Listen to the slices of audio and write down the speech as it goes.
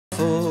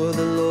before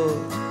the Lord,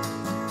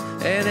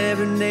 and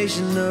every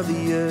nation of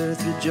the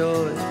earth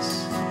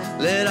rejoice.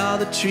 Let all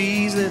the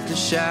trees lift a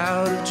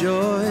shout of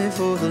joy,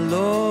 for the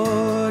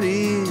Lord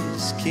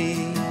is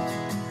King.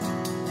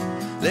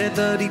 Let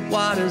the deep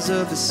waters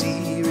of the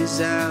sea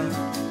resound.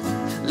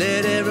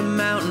 Let every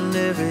mountain,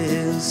 every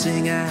hill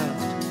sing out.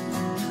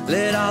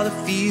 Let all the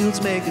fields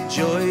make a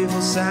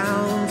joyful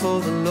sound,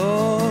 for the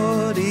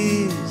Lord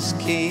is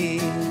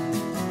King.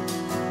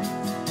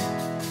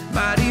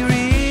 Mighty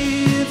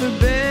river,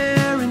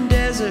 barren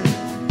desert,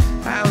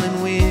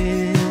 howling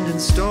wind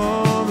and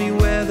stormy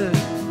weather,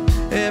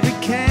 every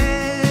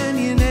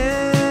canyon,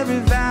 every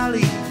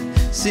valley,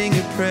 sing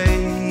your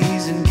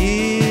praise and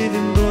give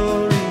Him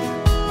glory.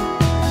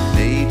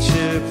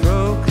 Nature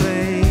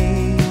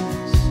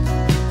proclaims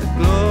the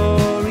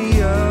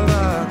glory of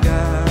our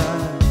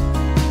God.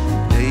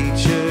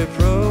 Nature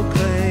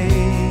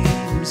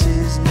proclaims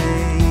His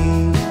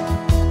name.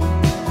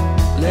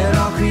 Let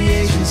all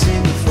creation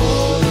sing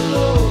before the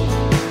Lord,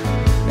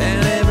 and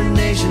every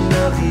nation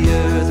of the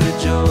earth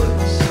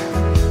rejoice.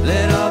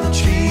 Let all the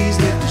trees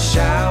lift a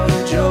shout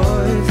of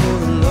joy, for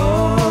the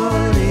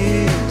Lord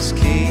is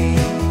King.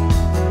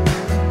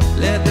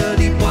 Let the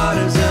deep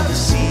waters of the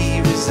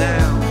sea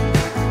resound.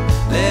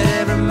 Let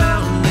every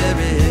mountain,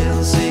 every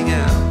hill sing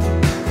out.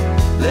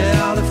 Let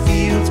all the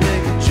fields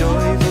make a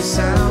joyful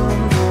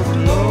sound, for the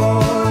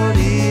Lord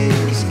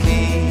is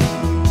King.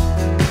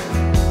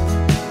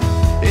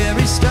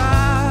 Every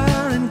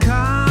star and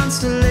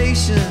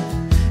constellation,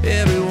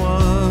 every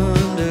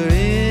wonder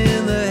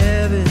in the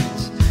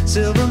heavens,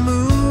 silver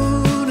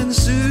moon and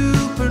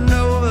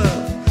supernova,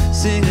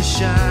 sing a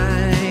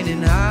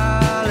shining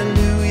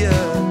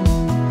hallelujah.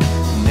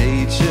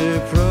 Nature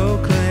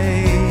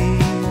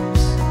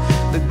proclaims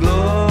the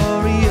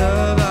glory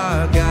of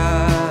our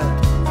God.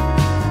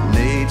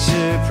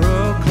 Nature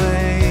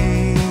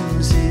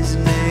proclaims His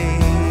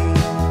name.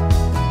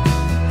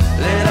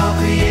 Let all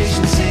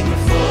creation sing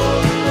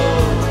before the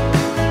Lord,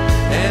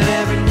 and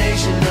every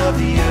nation of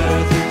the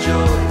earth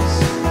rejoice.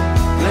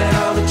 Let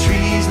all the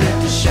trees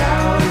lift a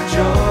shout of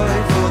joy,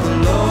 for the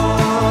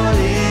Lord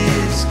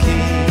is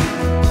King.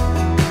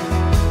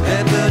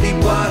 Let the deep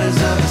waters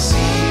of the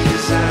sea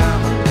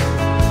resound.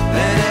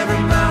 Let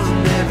every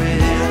mountain, every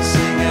hill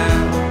sing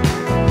out.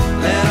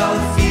 Let all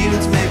the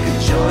fields make a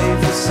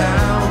joyful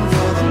sound,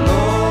 for the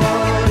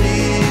Lord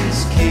is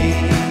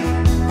King.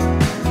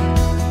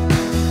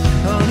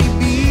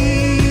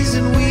 Honeybees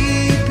and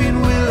weeping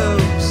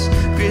willows,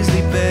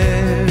 grizzly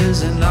bears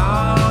and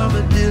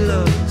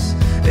armadillos,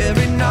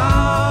 every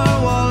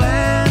narwhal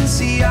and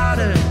sea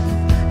otter,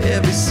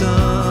 every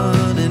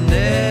son and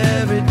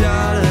every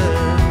daughter.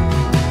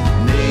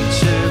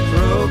 Nature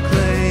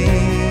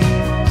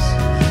proclaims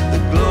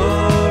the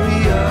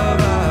glory of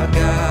our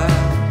God.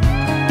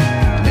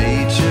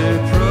 Nature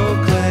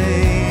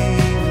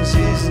proclaims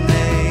His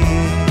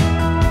name.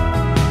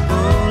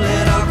 Oh,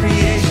 let all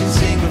creation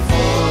sing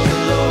before the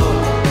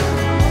Lord,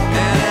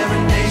 and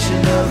every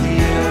nation of the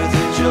earth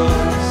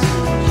rejoice.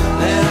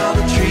 Let all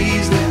the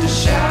trees lift a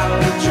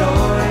shout of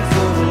joy,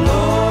 for the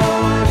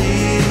Lord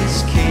is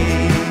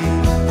King.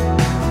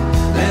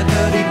 Let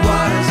the deep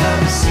waters of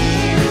the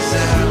sea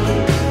resound.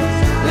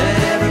 Let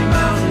every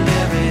mountain,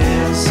 every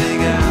hill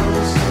sing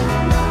out.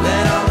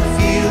 Let all the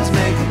fields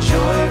make a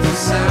joyful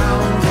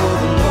sound, for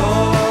the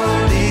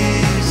Lord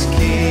is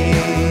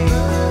King.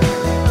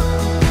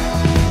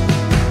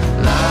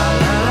 La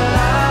la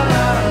la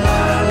la la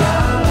la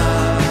la.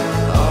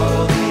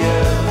 All the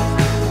earth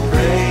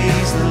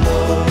praise the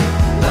Lord.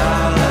 La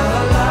la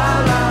la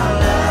la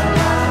la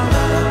la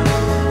la.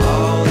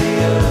 All the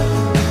earth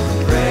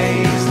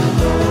praise the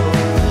Lord.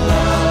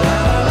 La la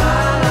la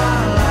la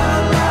la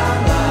la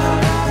la.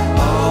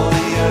 All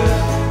the earth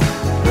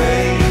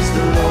praise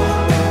the Lord.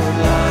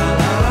 La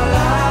la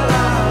la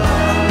la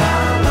la la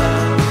la.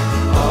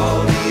 All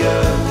the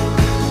earth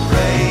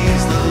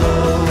praise the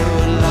Lord.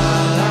 La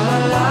la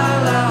la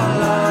la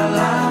la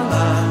la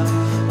la.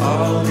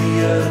 All the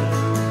earth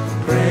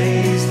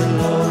praise the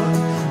Lord.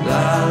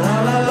 La la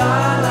la la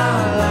la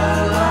la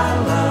la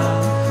la.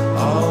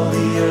 All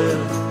the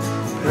earth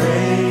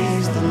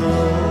praise the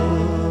Lord.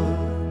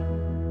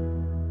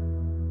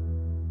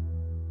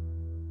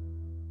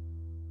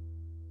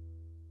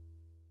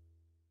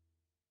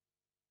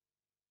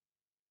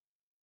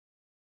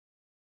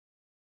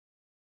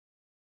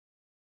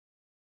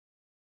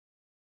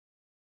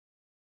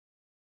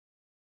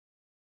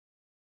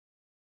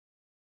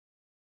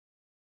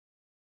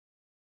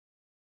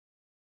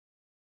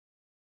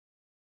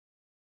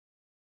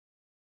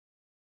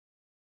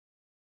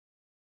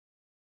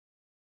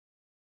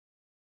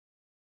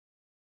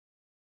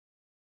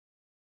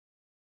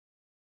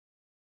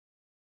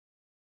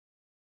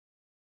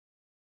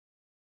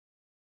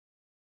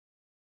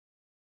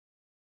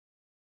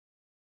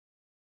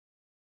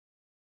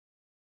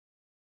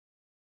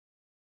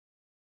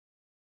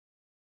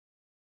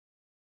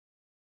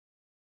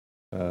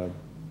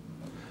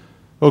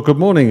 Well, good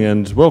morning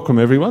and welcome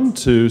everyone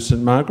to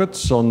St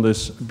Margaret's on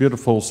this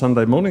beautiful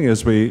Sunday morning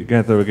as we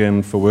gather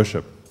again for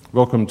worship.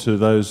 welcome to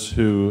those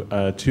who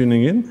are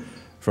tuning in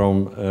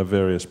from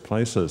various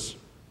places.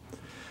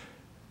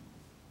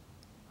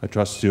 I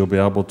trust you'll be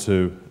able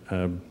to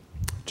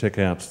check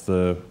out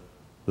the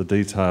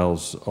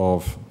details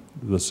of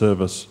the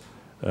service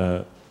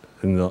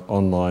in the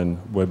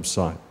online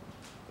website.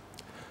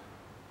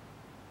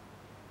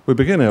 We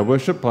begin our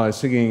worship by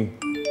singing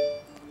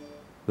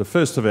the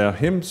first of our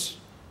hymns,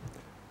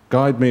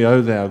 Guide Me,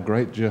 O Thou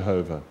Great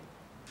Jehovah.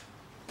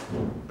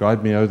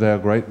 Guide me, O Thou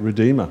Great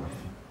Redeemer.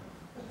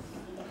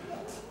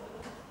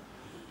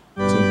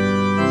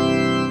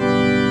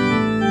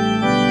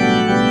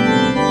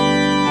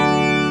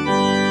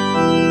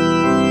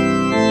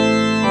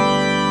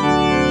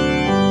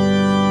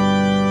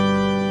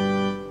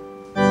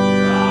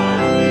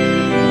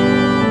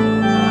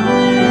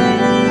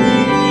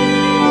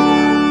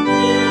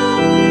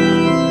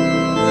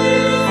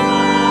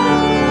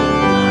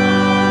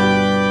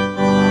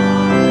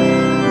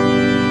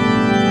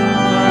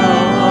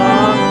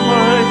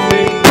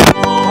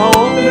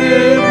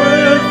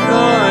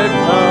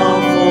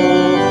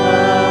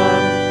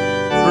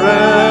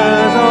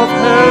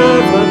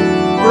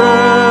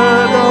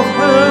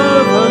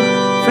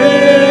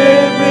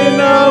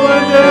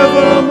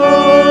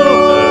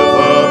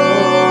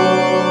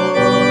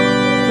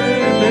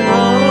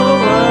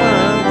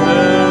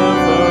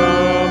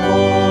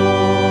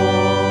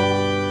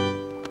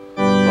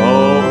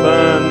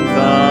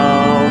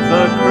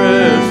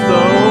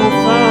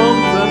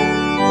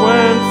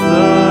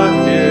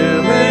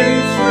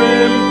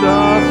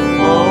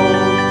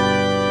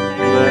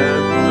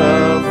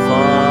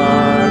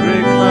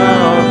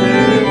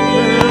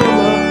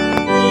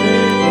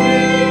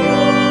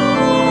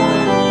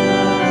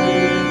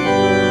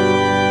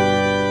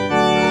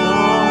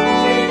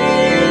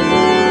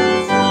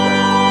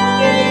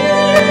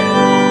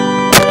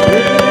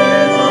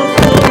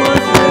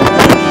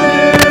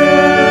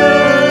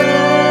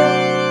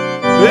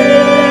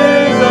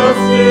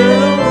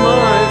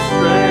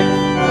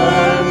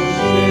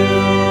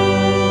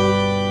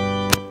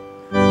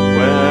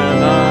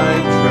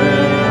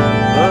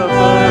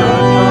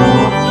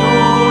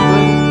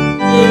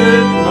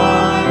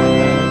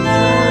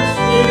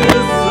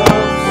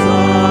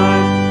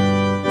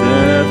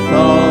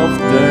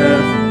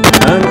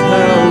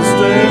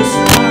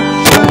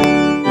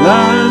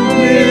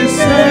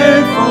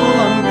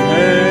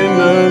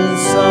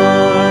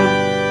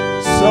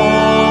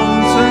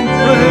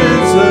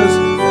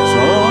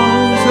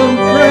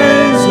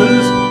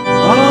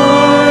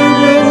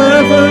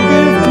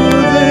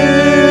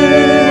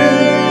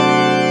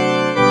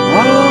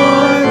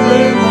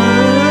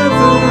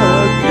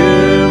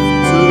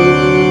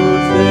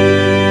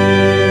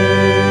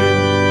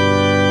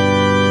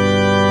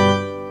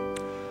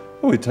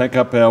 Take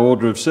up our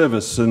order of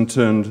service and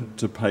turn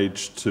to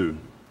page 2.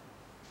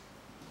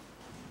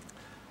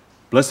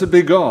 Blessed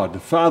be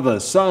God, Father,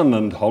 Son,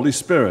 and Holy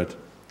Spirit.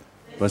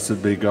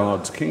 Blessed be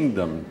God's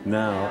kingdom,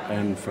 now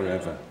and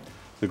forever.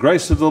 The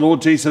grace of the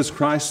Lord Jesus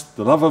Christ,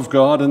 the love of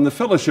God, and the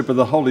fellowship of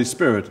the Holy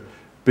Spirit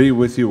be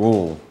with you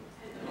all,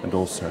 and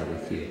also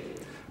with you.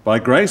 By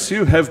grace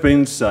you have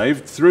been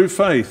saved through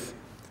faith,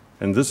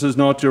 and this is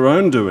not your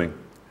own doing.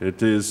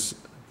 It is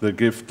the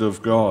gift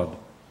of God.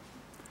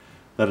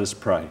 Let us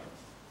pray.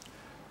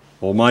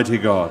 Almighty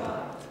God,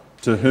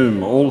 to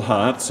whom all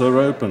hearts are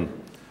open,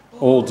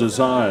 all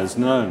desires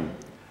known,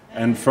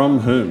 and from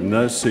whom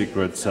no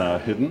secrets are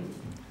hidden,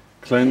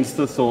 cleanse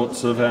the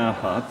thoughts of our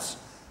hearts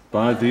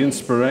by the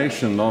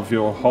inspiration of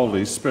your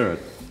Holy Spirit,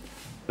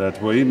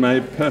 that we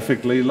may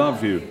perfectly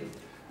love you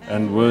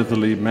and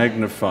worthily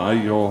magnify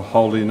your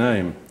holy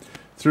name,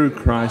 through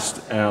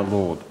Christ our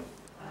Lord.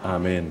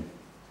 Amen.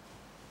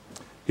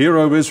 Hear,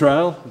 O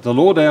Israel, the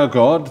Lord our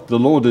God, the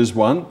Lord is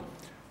one.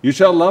 You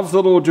shall love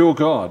the Lord your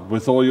God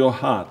with all your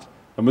heart,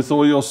 and with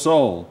all your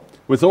soul,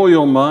 with all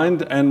your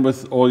mind, and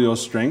with all your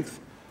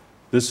strength.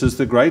 This is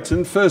the great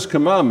and first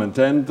commandment,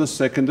 and the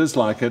second is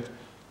like it.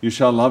 You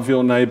shall love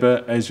your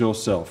neighbour as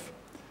yourself.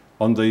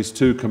 On these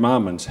two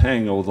commandments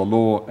hang all the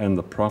law and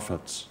the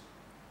prophets.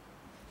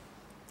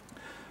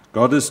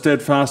 God is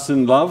steadfast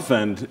in love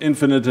and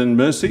infinite in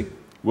mercy,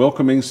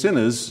 welcoming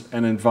sinners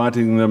and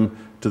inviting them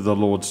to the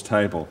Lord's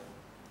table.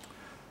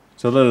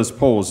 So let us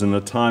pause in a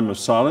time of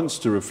silence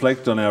to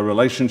reflect on our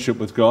relationship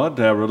with God,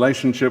 our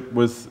relationship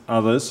with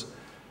others,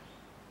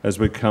 as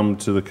we come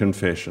to the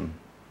confession.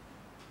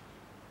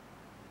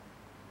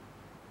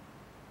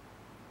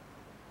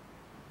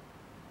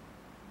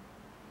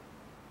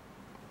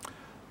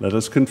 Let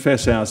us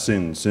confess our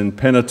sins in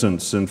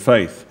penitence and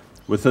faith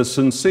with a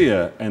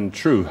sincere and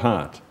true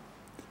heart.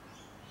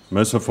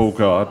 Merciful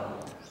God,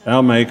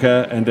 our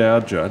Maker and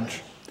our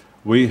Judge,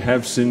 we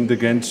have sinned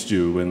against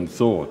you in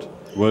thought,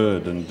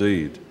 word and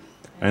deed,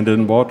 and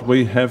in what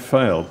we have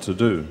failed to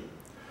do.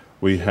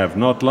 We have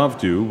not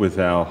loved you with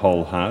our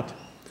whole heart.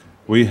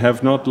 We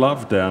have not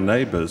loved our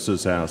neighbours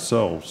as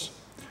ourselves.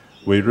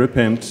 We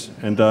repent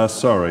and are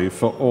sorry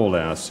for all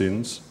our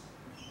sins.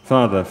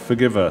 Father,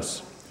 forgive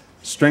us.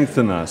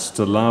 Strengthen us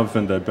to love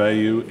and obey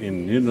you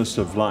in newness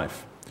of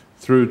life,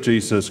 through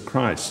Jesus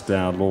Christ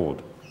our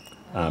Lord.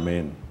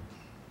 Amen.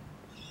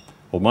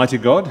 Almighty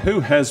God, who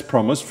has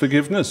promised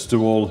forgiveness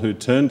to all who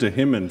turn to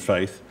him in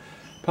faith,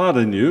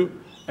 pardon you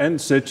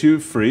and set you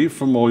free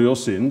from all your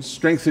sins,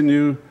 strengthen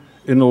you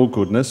in all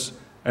goodness,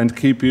 and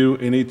keep you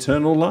in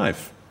eternal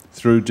life,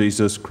 through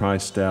Jesus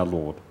Christ our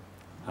Lord.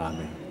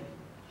 Amen.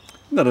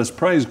 Let us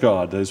praise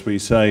God as we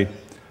say,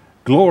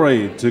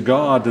 "Glory to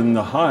God in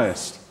the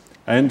highest,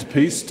 and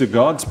peace to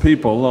God's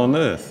people on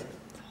earth.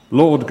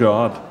 Lord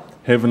God,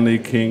 heavenly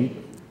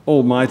King,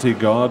 almighty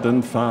God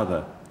and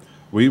Father,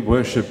 we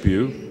worship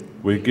you,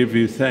 we give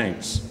you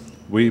thanks,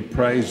 we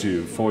praise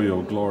you for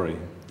your glory.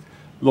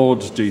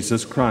 Lord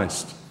Jesus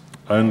Christ,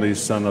 only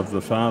Son of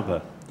the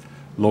Father,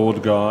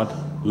 Lord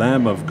God,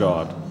 Lamb of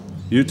God,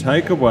 you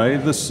take away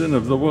the sin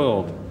of the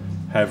world.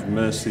 Have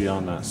mercy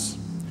on us.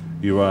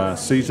 You are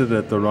seated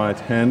at the right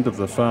hand of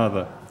the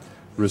Father.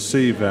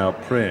 Receive our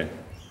prayer,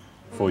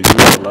 for you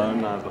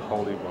alone are the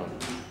Holy One.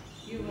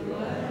 You alone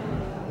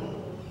are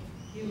Lord.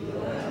 You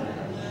alone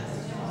are the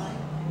Most High,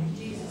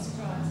 Jesus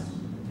Christ,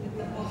 with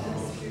the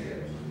Holy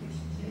Spirit,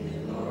 in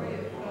the glory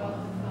of God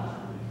the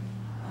Father.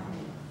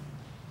 Amen.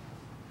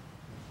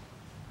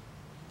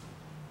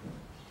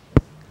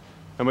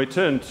 And we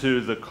turn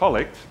to the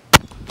collect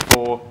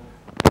for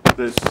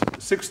this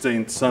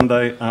 16th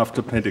Sunday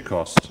after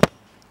Pentecost.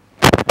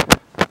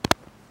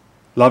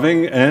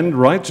 Loving and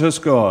righteous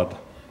God,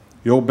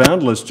 your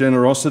boundless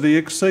generosity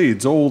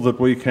exceeds all that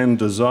we can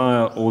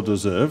desire or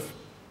deserve,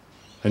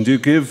 and you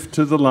give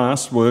to the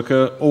last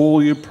worker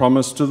all you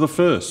promised to the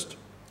first.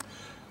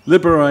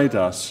 Liberate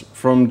us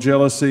from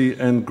jealousy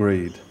and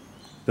greed,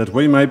 that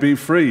we may be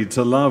free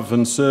to love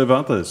and serve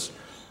others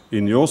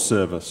in your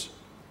service,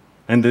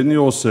 and in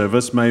your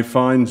service may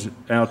find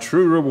our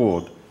true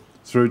reward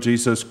through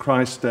Jesus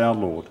Christ our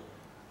Lord.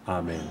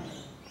 Amen.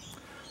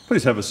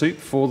 Please have a seat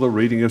for the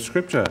reading of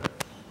Scripture.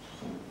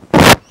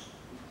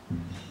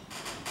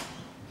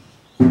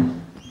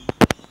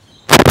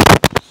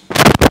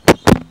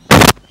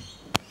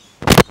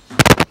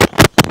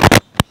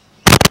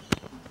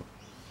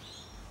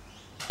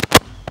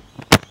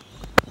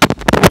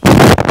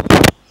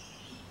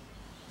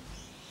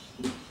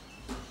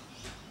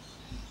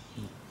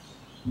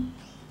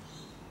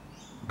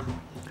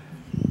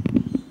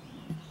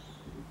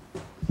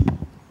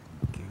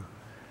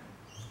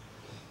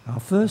 Our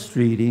first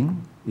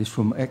reading is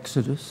from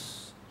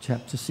Exodus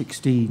chapter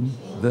 16,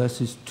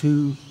 verses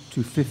 2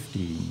 to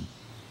 15.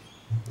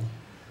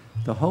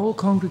 The whole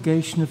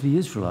congregation of the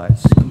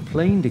Israelites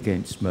complained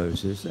against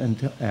Moses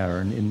and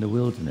Aaron in the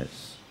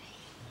wilderness.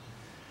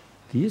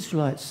 The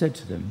Israelites said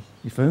to them,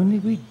 "If only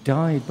we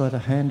died by the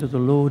hand of the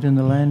Lord in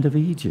the land of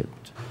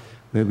Egypt,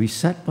 where we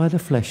sat by the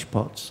flesh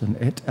pots and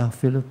ate our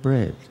fill of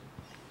bread.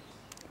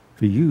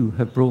 For you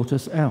have brought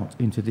us out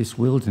into this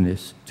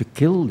wilderness to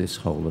kill this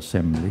whole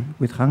assembly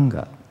with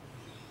hunger."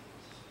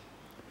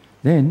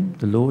 Then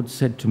the Lord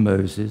said to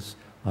Moses,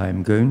 "I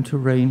am going to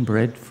rain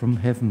bread from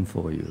heaven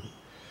for you,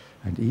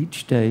 and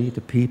each day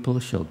the people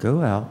shall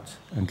go out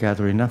and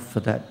gather enough for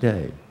that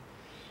day.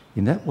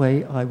 In that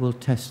way I will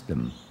test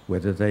them,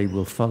 whether they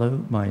will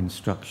follow my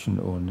instruction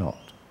or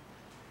not.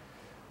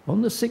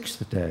 On the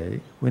sixth day,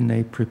 when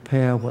they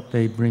prepare what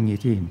they bring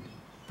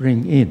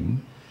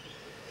in,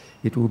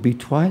 it will be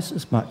twice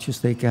as much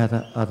as they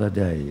gather other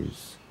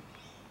days."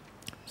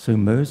 So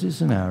Moses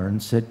and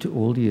Aaron said to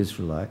all the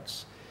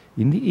Israelites,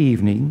 "In the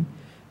evening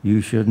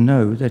you shall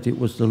know that it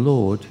was the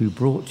Lord who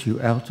brought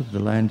you out of the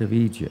land of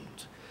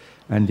Egypt,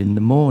 and in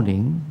the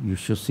morning you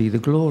shall see the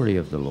glory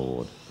of the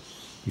Lord,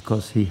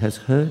 because he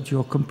has heard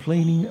your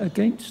complaining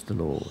against the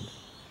Lord.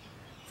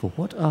 For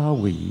what are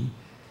we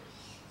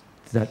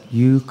that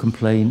you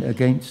complain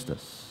against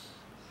us?"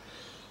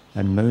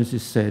 And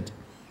Moses said,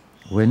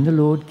 "When the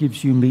Lord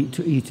gives you meat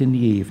to eat in the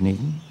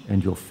evening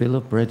and your fill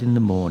of bread in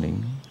the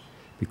morning,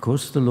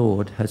 because the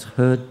Lord has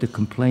heard the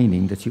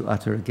complaining that you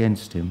utter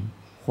against him,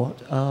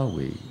 what are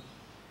we?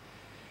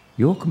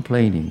 Your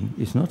complaining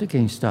is not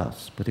against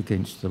us, but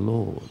against the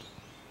Lord."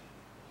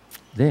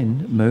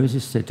 Then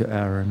Moses said to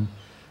Aaron,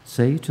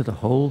 "Say to the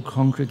whole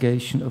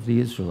congregation of the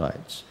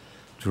Israelites,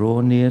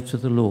 'Draw near to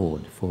the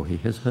Lord, for he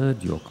has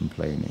heard your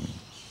complaining.'"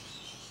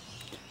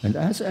 And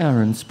as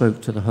Aaron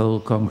spoke to the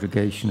whole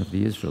congregation of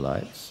the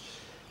Israelites,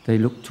 they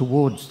looked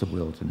towards the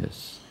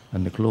wilderness,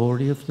 and the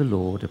glory of the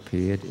Lord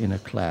appeared in a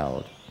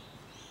cloud.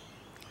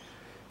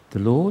 The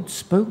Lord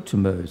spoke to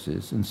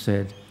Moses and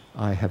said,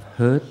 "I have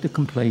heard the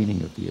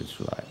complaining of the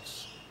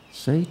Israelites.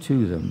 Say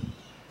to them,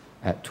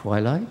 'At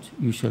twilight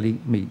you shall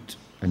eat meat,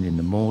 and in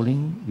the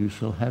morning you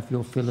shall have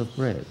your fill of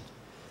bread.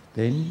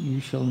 Then you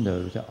shall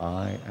know that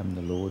I am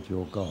the Lord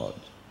your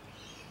God.'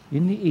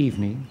 In the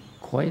evening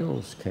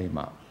quails came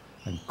up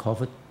and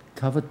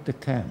covered the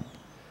camp,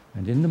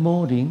 and in the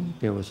morning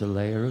there was a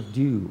layer of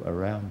dew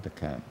around the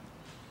camp.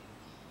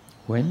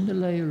 When the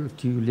layer of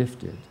dew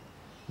lifted,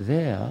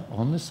 there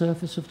on the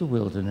surface of the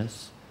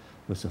wilderness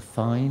was a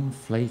fine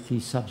flaky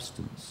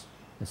substance,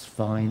 as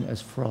fine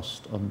as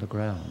frost on the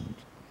ground.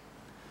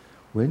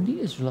 When the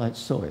Israelites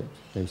saw it,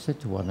 they said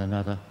to one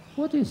another,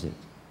 'What is it?'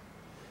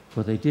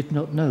 For they did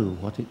not know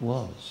what it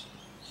was.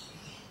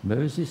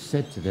 Moses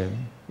said to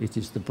them, "It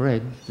is the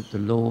bread that the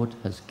Lord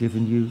has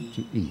given you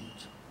to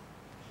eat."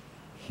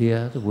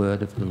 Hear the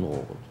word of the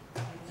Lord.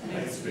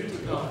 Thanks be to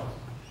God.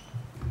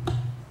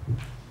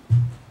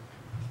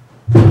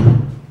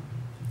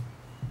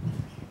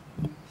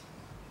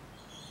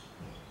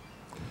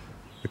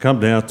 We come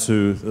now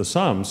to the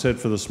psalm said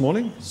for this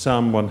morning,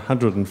 Psalm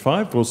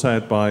 105. We'll say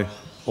it by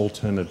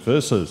alternate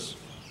verses.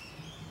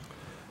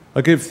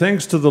 I give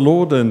thanks to the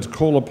Lord and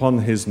call upon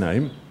his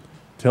name.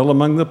 Tell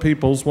among the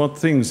peoples what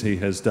things he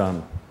has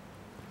done.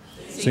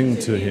 Sing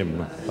to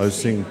him, O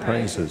sing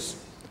praises,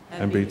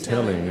 and be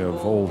telling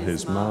of all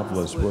his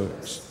marvellous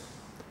works.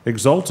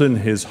 Exalt in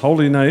his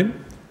holy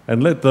name,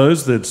 and let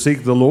those that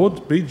seek the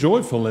Lord be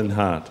joyful in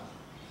heart.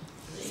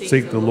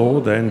 Seek the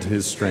Lord and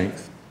his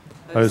strength.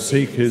 O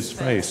seek his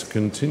face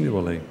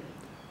continually.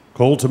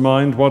 Call to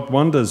mind what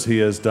wonders he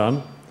has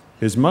done,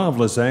 his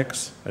marvellous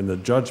acts and the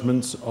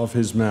judgments of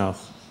his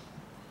mouth.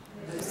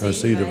 O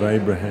seed of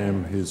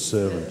Abraham, his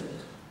servant.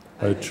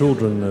 O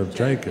children of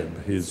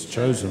Jacob, his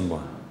chosen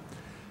one.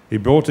 He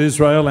brought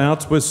Israel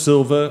out with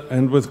silver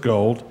and with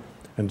gold,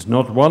 and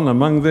not one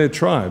among their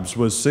tribes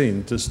was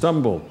seen to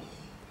stumble.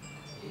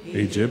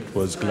 Egypt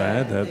was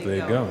glad at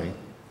their going,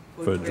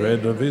 for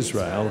dread of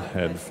Israel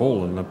had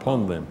fallen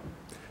upon them.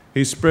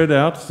 He spread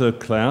out the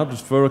cloud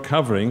for a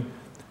covering,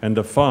 and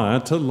a fire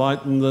to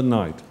lighten the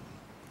night.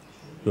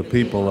 The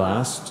people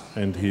asked,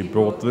 and he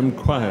brought them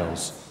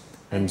quails,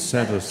 and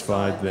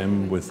satisfied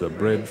them with the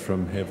bread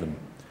from heaven.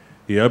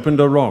 He opened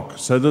a rock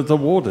so that the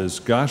waters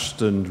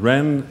gushed and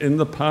ran in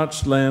the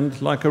parched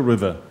land like a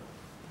river.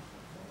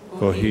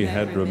 For he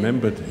had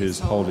remembered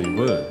his holy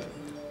word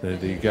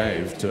that he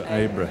gave to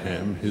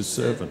Abraham his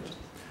servant.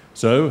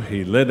 So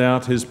he led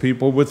out his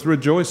people with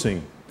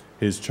rejoicing,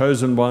 his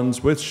chosen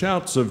ones with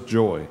shouts of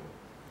joy.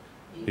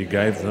 He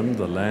gave them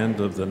the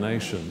land of the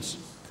nations,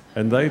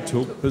 and they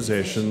took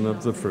possession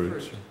of the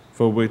fruit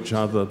for which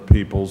other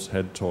peoples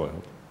had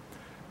toiled,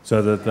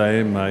 so that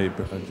they may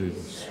do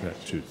the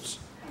statutes.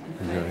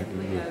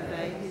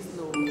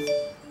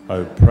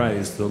 Oh,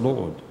 praise the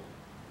Lord.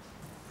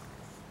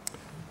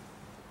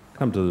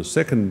 Come to the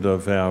second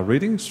of our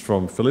readings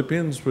from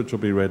Philippians, which will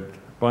be read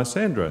by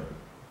Sandra.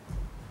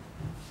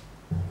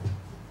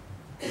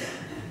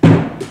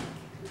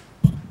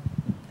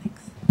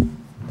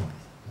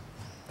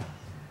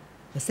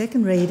 The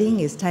second reading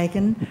is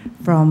taken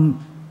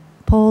from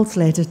Paul's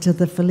letter to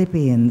the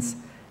Philippians,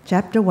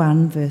 chapter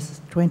 1,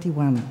 verses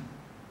 21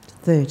 to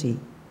 30.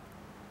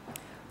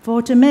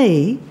 For to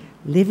me,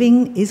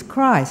 living is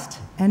Christ,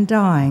 and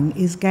dying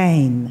is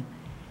gain.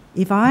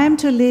 If I am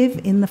to live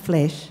in the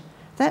flesh,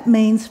 that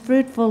means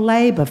fruitful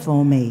labour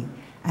for me,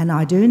 and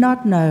I do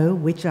not know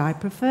which I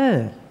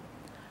prefer.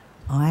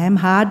 I am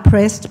hard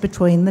pressed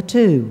between the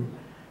two.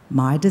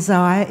 My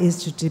desire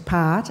is to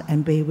depart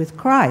and be with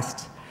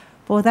Christ,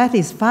 for that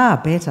is far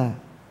better.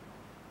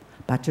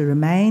 But to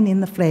remain in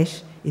the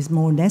flesh is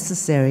more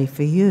necessary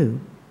for you.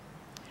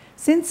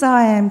 Since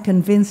I am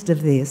convinced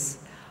of this,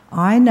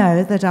 I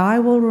know that I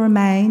will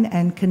remain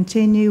and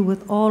continue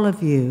with all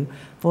of you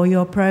for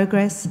your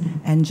progress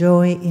and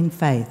joy in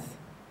faith,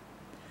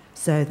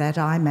 so that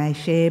I may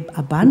share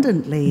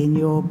abundantly in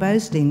your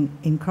boasting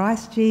in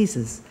Christ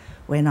Jesus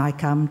when I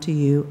come to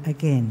you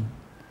again.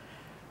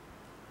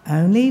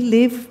 Only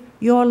live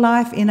your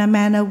life in a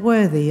manner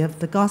worthy of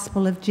the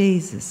gospel of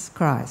Jesus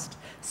Christ,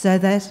 so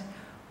that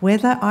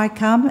whether I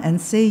come and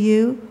see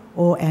you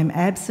or am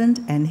absent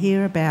and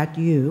hear about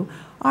you,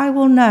 I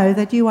will know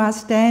that you are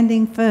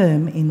standing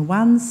firm in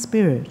one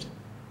spirit,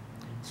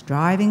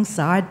 striving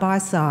side by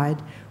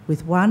side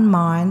with one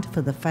mind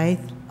for the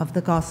faith of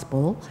the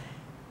gospel,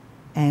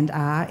 and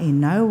are in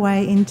no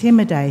way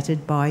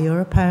intimidated by your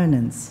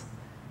opponents.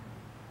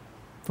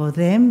 For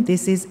them,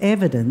 this is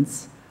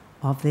evidence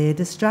of their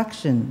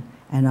destruction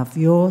and of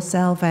your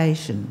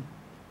salvation.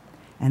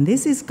 And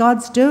this is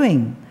God's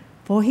doing,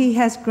 for he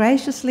has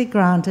graciously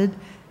granted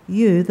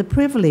you the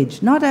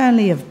privilege not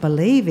only of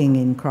believing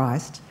in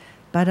Christ,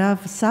 but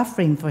of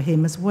suffering for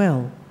him as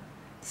well,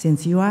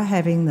 since you are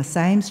having the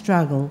same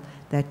struggle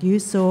that you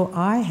saw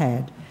I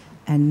had,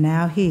 and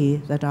now hear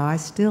that I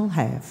still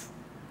have.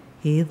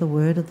 Hear the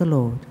word of the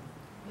Lord.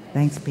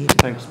 Thanks be to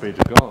God. Thanks be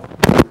to God.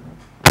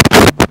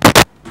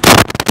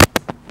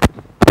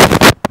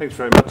 Thanks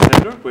very much,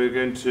 Sandra. We're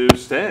going to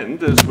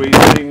stand as we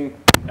sing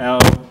our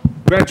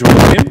gradual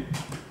hymn,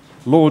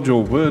 Lord,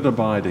 your word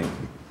abiding.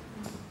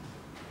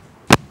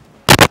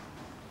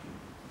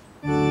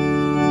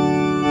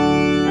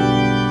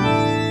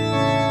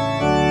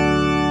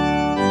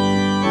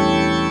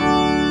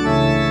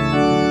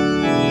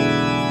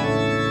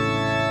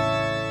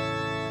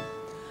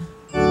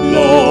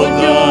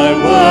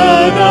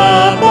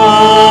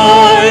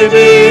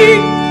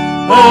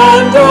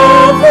 And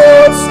our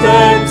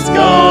footsteps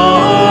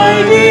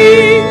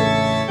guiding,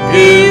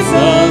 gives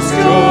us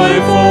joy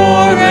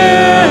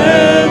forever,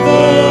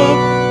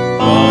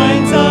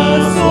 binds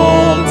us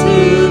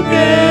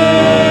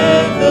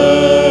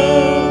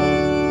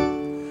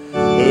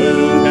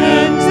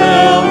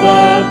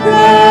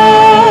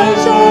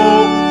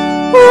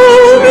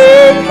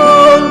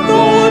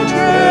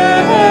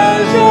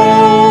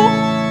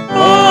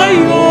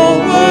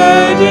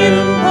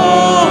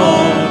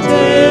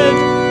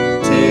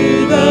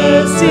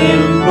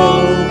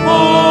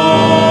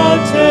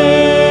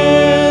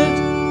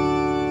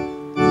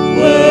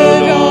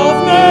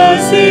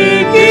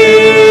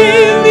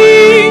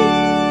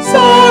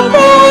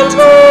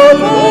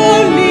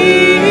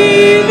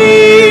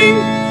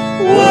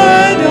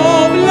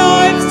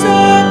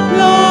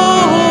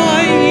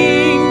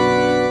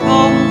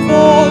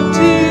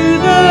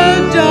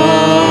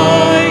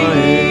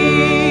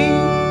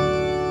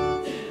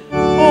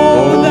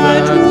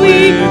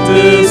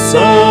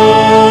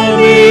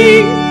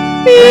discerning,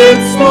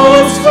 its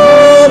most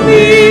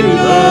holy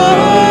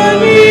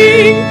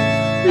learning.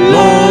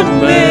 Lord,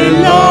 may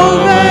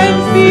love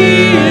and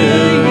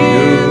fear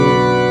you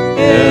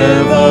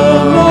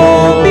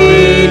evermore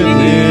be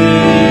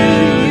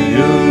near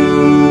you.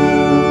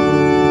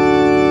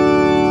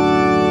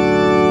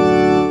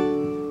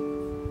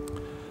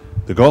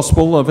 The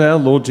Gospel of our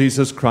Lord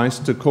Jesus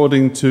Christ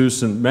according to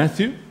St.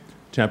 Matthew,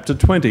 chapter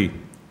 20,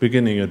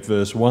 beginning at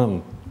verse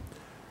 1.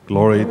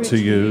 Glory to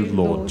you,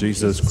 Lord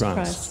Jesus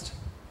Christ.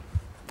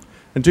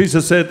 And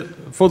Jesus said,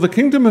 "For the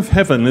kingdom of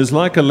heaven is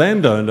like a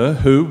landowner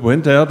who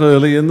went out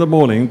early in the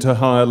morning to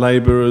hire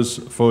labourers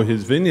for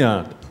his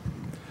vineyard.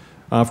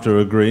 After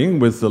agreeing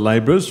with the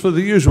labourers for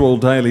the usual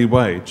daily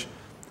wage,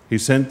 he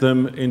sent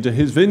them into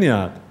his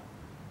vineyard.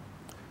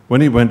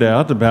 When he went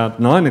out about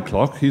 9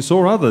 o'clock, he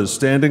saw others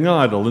standing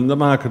idle in the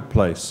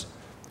marketplace.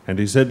 And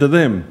he said to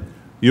them,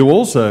 'You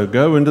also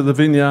go into the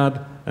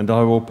vineyard, and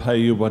I will pay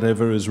you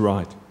whatever is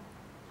right.'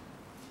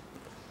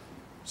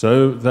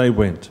 So they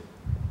went.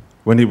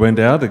 When he went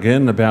out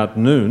again about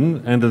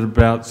noon, and at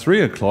about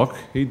 3 o'clock,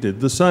 he did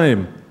the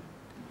same.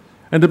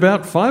 And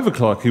about 5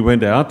 o'clock he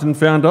went out and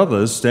found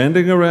others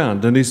standing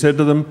around, and he said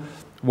to them,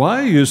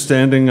 'Why are you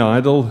standing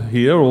idle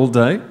here all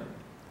day?'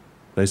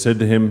 They said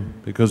to him,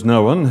 'Because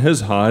no one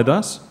has hired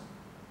us.'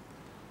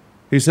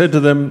 He said to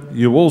them,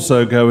 'You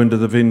also go into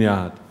the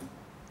vineyard.'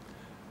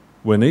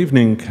 When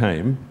evening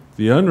came,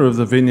 the owner of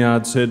the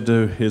vineyard said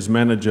to his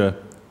manager,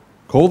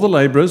 'Call the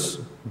labourers,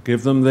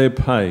 give them their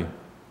pay,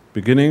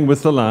 beginning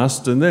with the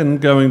last and then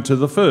going to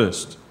the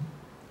first.'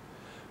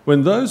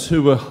 When those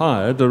who were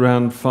hired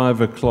around 5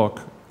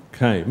 o'clock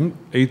came,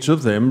 each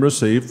of them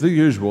received the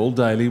usual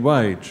daily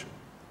wage.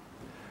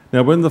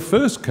 Now when the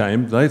first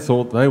came, they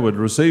thought they would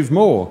receive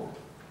more,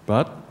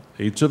 but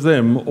each of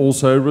them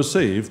also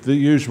received the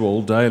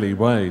usual daily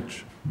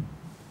wage.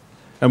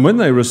 And when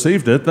they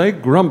received it, they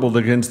grumbled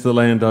against the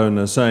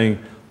landowner, saying,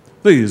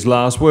 'These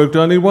last worked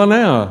only 1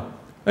 hour,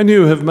 and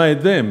you have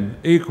made them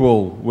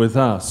equal with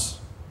us,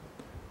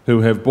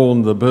 who have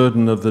borne the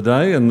burden of the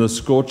day and the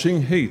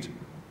scorching heat.'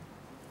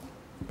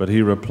 But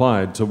he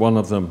replied to one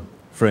of them,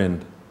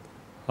 'Friend,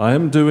 I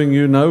am doing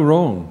you no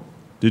wrong.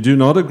 Did you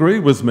not agree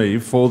with me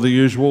for the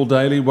usual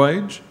daily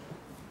wage?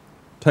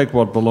 Take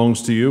what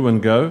belongs to you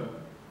and go.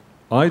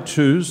 I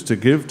choose to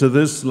give to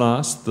this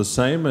last the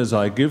same as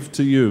I give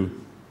to you.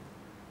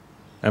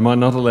 Am I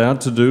not allowed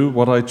to do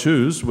what I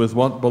choose with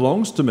what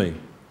belongs to me?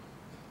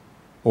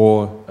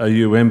 Or are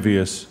you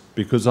envious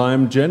because I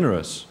am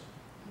generous?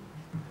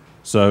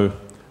 So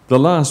the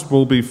last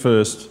will be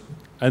first,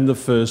 and the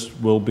first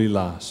will be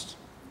last.'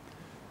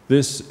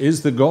 This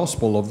is the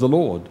gospel of the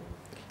Lord.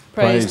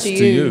 Praise to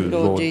you,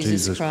 Lord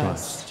Jesus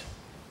Christ.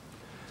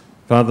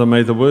 Father,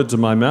 may the words of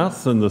my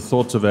mouth and the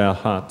thoughts of our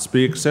hearts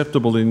be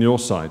acceptable in your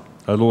sight,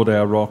 O Lord,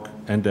 our rock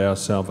and our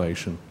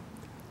salvation.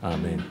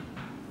 Amen.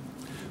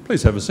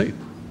 Please have a seat.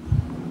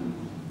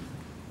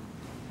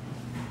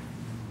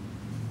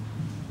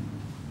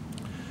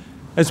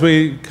 As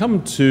we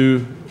come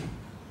to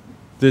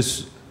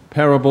this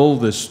parable,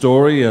 this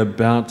story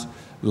about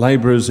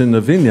labourers in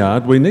the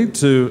vineyard, we need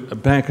to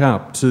back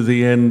up to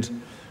the end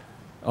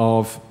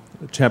of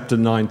chapter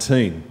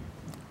 19,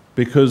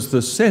 because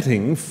the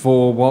setting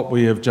for what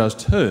we have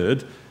just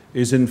heard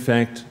is in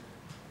fact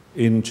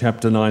in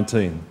chapter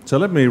 19. So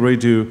let me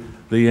read you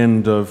the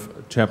end of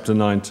chapter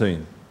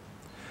 19.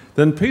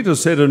 Then Peter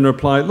said in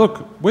reply,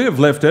 "Look, we have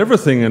left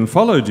everything and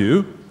followed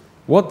you.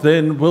 What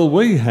then will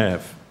we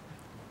have?"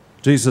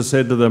 Jesus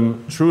said to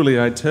them, "Truly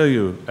I tell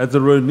you, at the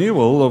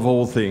renewal of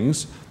all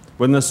things,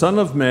 when the Son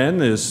of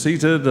Man is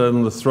seated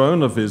on the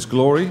throne of his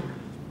glory,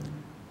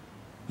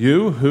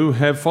 you who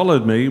have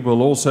followed me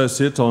will also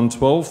sit on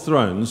 12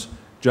 thrones,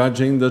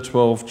 judging the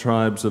 12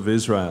 tribes of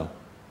Israel.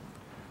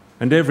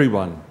 And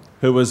everyone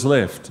who has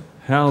left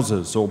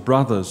houses or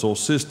brothers or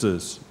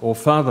sisters or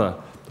father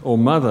or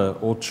mother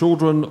or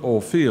children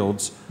or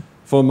fields,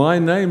 for my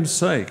name's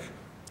sake,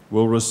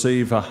 will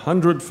receive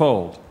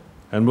 100-fold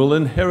and will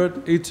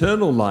inherit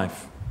eternal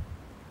life.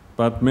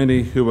 But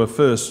many who are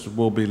first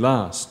will be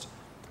last,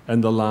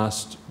 and the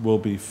last will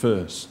be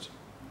first."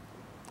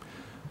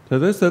 So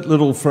there's that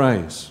little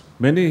phrase,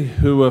 many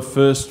who are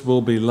first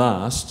will be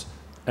last,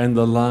 and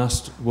the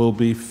last will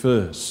be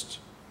first.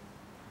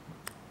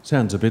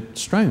 Sounds a bit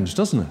strange,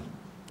 doesn't it?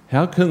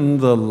 How can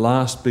the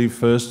last be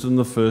first and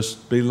the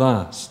first be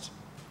last?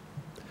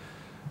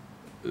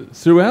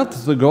 Throughout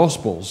the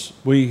Gospels,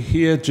 we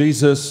hear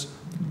Jesus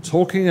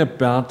talking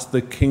about the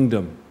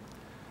kingdom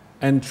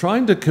and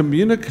trying to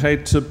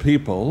communicate to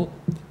people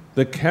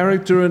the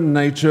character and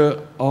nature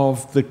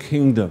of the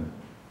kingdom,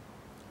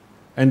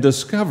 and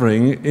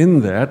discovering in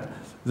that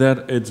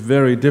it's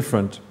very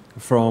different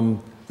from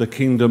the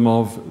kingdom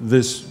of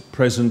this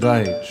present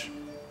age.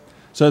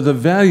 So the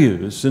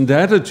values and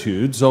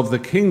attitudes of the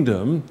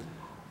kingdom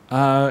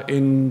are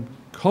in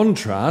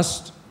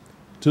contrast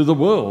to the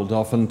world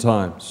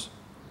oftentimes.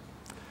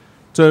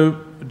 So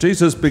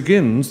Jesus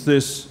begins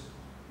this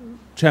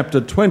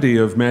chapter 20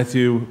 of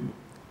Matthew,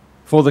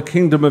 "For the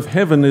kingdom of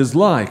heaven is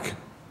like."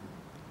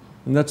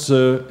 And that's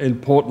an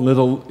important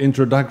little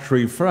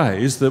introductory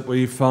phrase that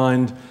we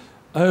find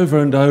over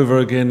and over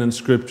again in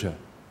Scripture.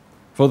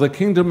 For the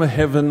kingdom of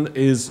heaven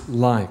is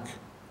like.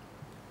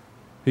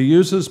 He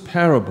uses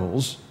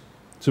parables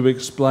to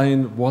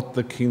explain what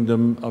the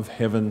kingdom of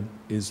heaven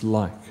is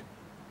like.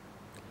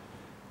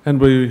 And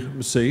we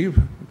see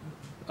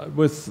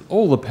with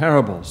all the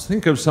parables,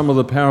 think of some of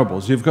the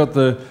parables. You've got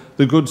the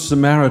Good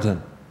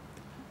Samaritan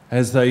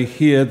as they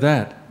hear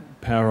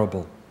that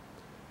parable.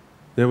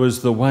 There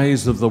was the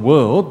ways of the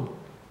world.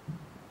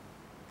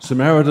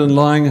 Samaritan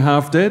lying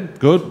half dead,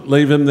 good,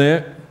 leave him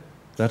there.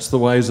 That's the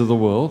ways of the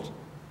world.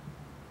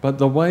 But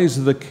the ways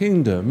of the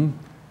kingdom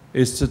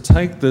is to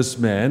take this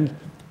man,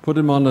 put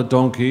him on a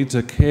donkey,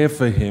 to care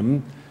for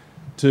him,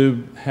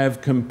 to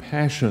have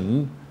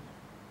compassion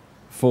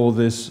for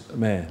this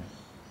man.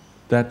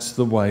 That's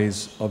the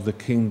ways of the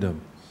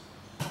kingdom.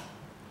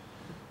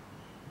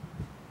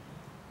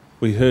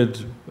 We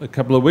heard a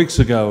couple of weeks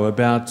ago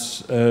about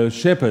a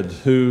shepherd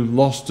who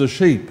lost a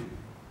sheep.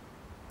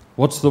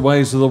 What's the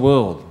ways of the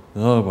world?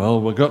 Oh,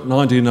 well, we've got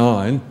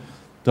 99.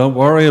 Don't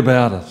worry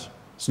about it.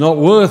 It's not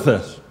worth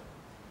it.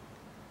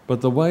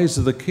 But the ways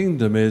of the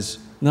kingdom is,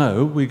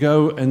 no, we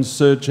go and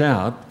search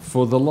out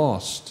for the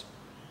lost,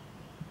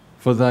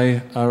 for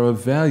they are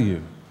of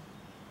value.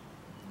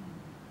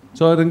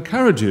 So I'd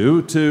encourage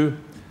you to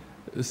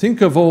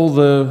think of all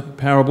the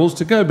parables,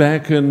 to go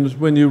back and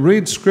when you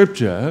read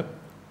Scripture,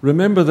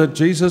 remember that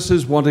Jesus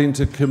is wanting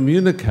to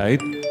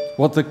communicate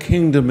what the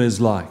kingdom is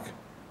like.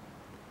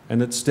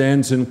 And it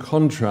stands in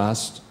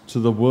contrast to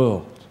the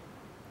world.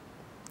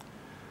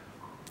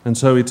 And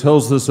so he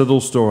tells this little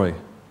story.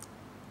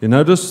 You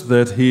notice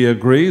that he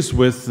agrees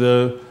with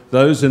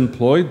those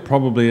employed,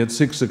 probably at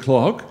 6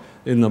 o'clock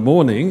in the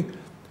morning,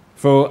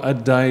 for a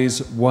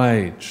day's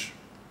wage.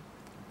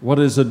 What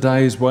is a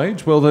day's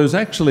wage? Well, there's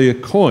actually a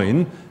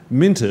coin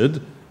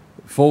minted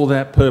for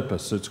that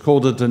purpose. It's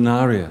called a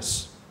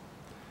denarius.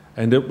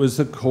 And it was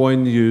the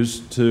coin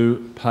used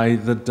to pay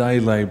the day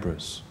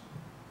labourers.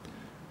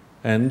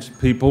 And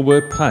people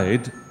were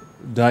paid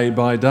day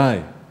by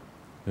day.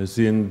 There's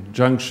the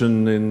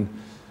injunction in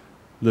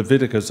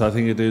Leviticus, I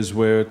think it is,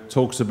 where it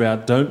talks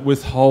about don't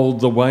withhold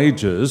the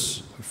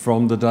wages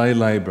from the day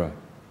labourer.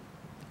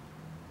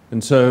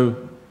 And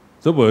so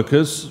the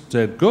workers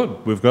said,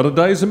 good, we've got a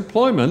day's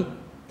employment,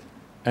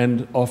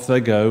 and off they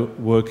go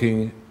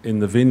working in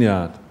the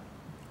vineyard.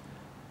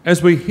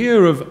 As we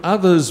hear of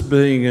others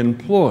being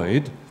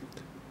employed,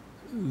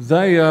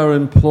 they are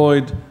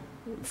employed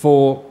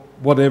for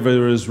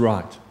whatever is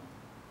right.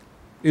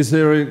 Is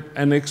there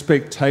an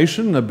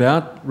expectation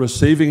about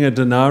receiving a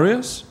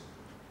denarius?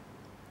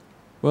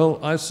 Well,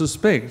 I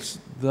suspect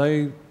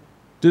they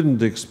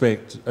didn't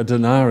expect a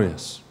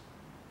denarius.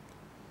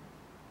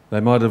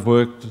 They might have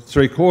worked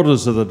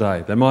 3/4 of the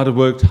day. They might have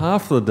worked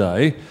half the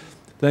day.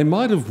 They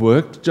might have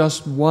worked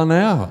just 1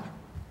 hour.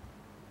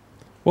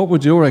 What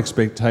would your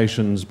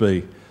expectations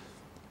be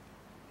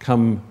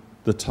come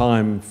the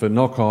time for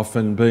knock-off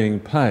and being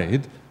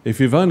paid? If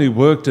you've only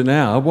worked an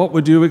hour, what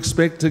would you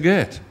expect to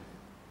get?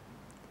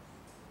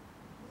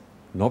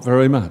 Not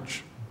very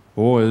much.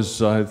 Or,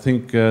 as I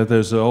think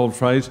there's an old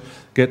phrase,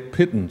 get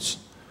pittance.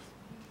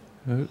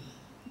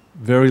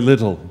 Very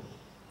little.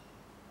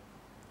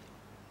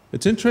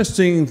 It's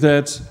interesting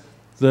that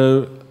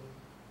the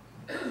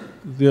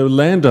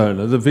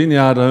landowner, the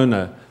vineyard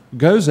owner,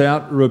 goes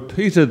out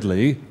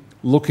repeatedly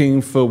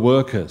looking for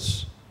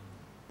workers.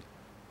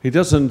 He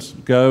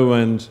doesn't go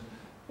and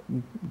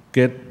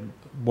get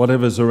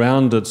whatever's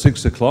around at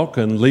 6 o'clock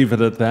and leave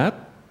it at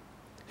that.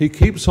 He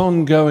keeps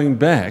on going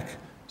back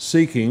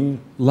seeking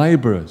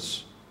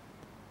labourers.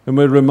 And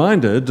we're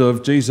reminded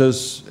of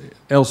Jesus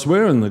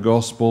elsewhere in the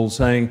Gospel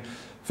saying,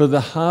 for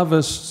the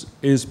harvest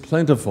is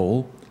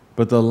plentiful,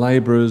 but the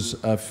labourers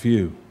are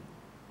few.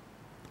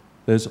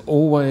 There's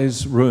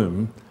always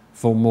room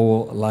for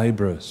more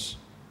labourers.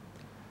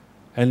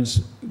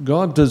 And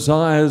God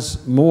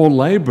desires more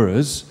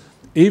labourers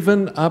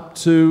even up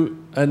to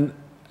an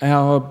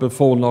hour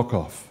before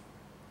knock-off.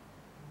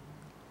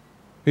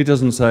 He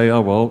doesn't say,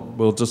 oh, well,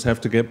 we'll just have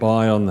to get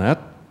by on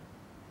that.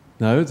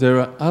 No, there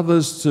are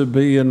others to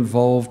be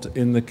involved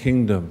in the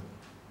kingdom.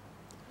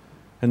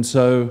 And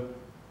so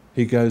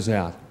he goes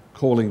out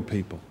calling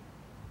people.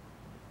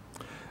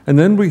 And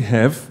then we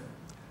have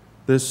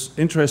this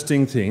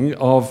interesting thing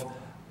of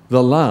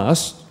the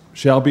last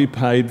shall be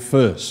paid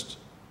first.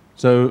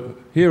 So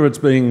here it's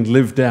being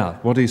lived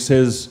out. What he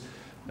says,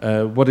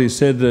 what he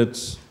said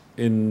that's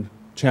in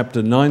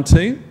chapter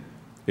 19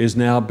 is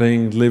now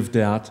being lived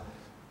out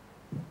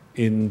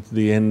in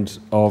the end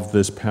of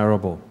this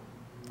parable.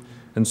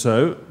 And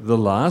so the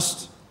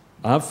last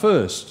are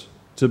first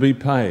to be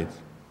paid.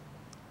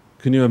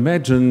 Can you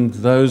imagine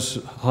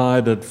those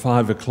hired at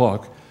 5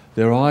 o'clock,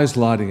 their eyes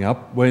lighting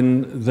up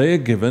when they're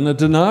given a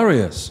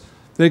denarius?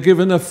 They're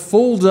given a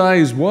full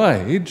day's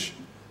wage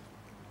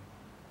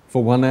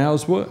for 1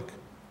 hour's work.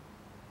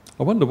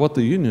 I wonder what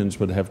the unions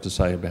would have to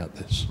say about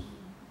this.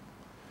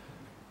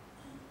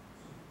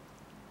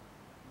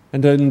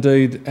 And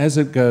indeed, as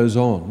it goes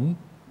on,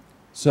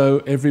 so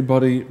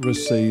everybody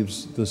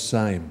receives the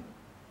same.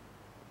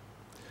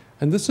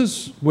 And this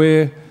is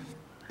where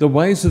the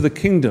ways of the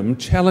kingdom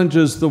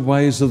challenges the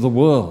ways of the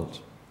world.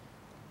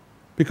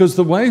 Because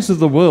the ways of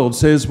the world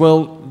says,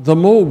 well, the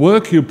more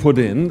work you put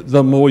in,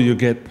 the more you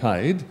get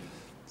paid.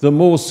 The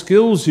more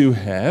skills you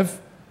have,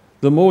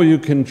 the more you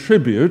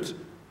contribute,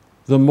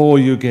 the more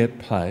you get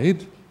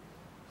paid.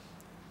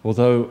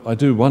 Although I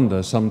do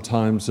wonder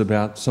sometimes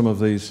about some of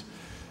these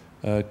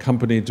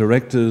company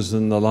directors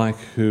and the like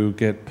who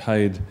get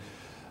paid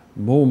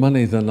more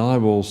money than I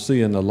will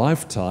see in a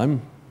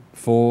lifetime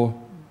for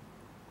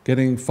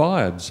getting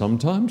fired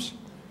sometimes.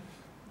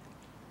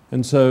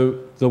 And so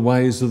the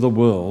ways of the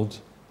world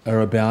are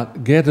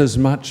about get as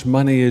much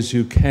money as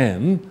you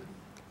can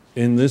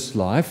in this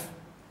life.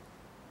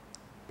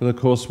 But of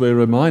course we're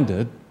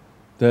reminded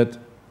that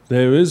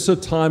there is a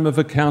time of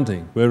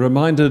accounting. We're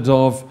reminded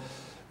of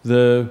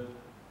the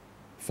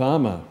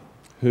farmer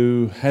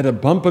who had a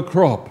bumper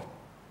crop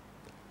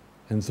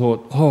and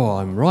thought, oh,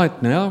 I'm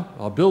right now,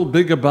 I'll build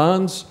bigger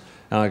barns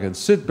and I can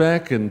sit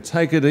back and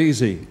take it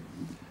easy.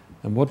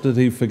 And what did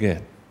he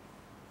forget?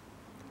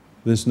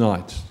 This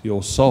night,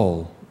 your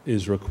soul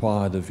is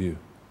required of you.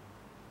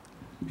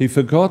 He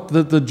forgot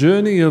that the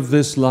journey of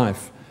this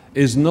life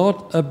is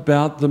not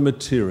about the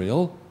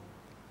material,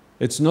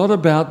 it's not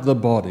about the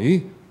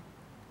body,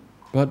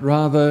 but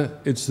rather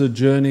it's the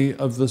journey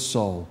of the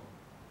soul.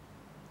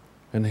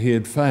 And he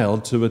had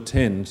failed to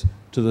attend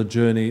to the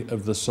journey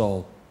of the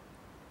soul.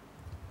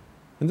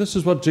 And this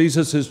is what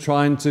Jesus is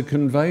trying to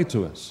convey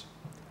to us.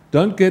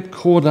 Don't get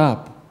caught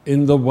up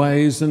in the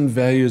ways and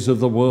values of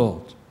the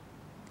world.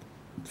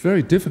 It's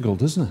very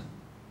difficult, isn't it?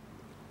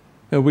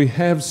 Now, we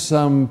have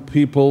some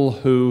people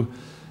who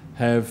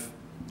have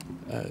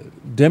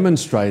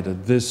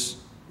demonstrated this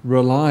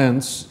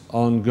reliance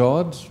on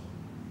God.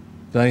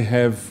 They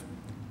have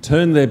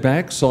turned their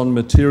backs on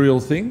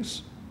material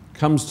things.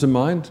 Comes to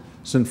mind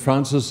St.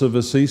 Francis of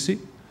Assisi.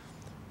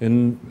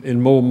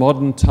 In more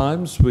modern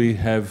times, we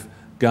have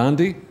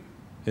Gandhi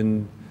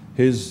in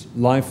his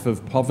life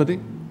of poverty,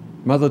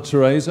 Mother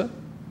Teresa.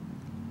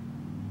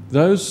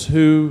 Those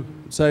who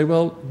say,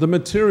 well, the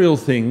material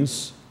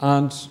things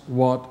aren't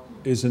what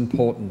is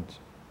important,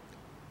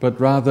 but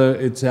rather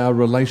it's our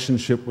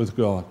relationship with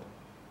God.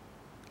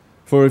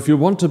 For if you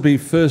want to be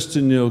first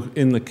in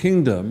the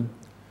kingdom,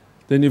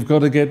 then you've got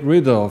to get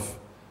rid of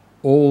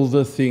all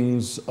the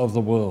things of the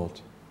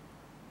world.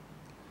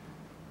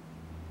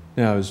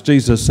 Now, as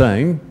Jesus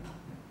saying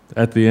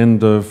at the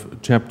end of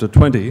chapter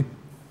 20,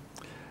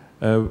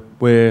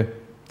 where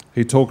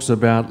he talks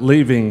about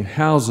leaving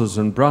houses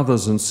and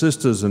brothers and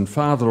sisters and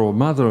father or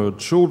mother or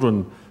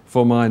children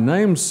for my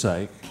name's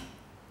sake,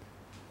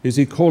 is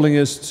he calling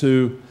us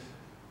to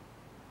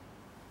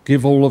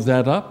give all of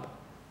that up?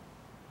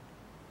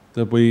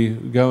 That we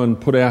go and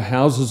put our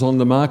houses on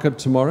the market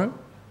tomorrow?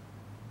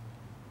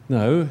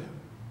 No,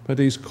 but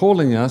he's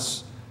calling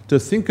us to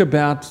think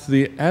about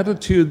the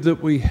attitude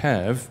that we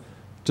have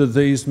to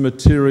these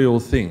material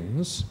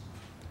things,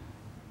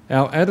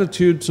 our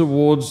attitude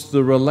towards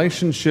the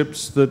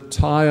relationships that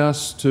tie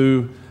us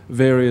to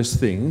various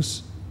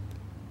things,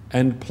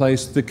 and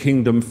place the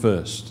kingdom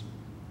first.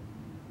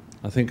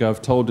 I think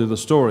I've told you the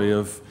story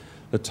of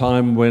the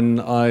time when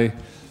I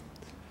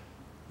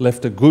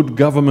left a good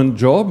government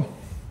job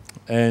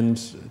and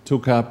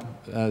took up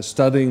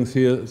studying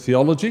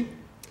theology,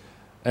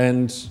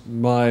 and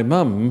my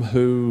mum,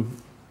 who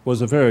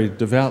was a very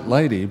devout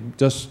lady,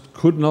 just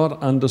could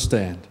not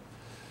understand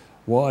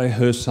why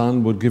her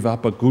son would give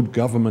up a good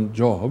government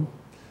job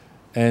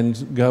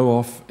and go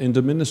off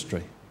into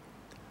ministry.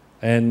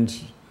 And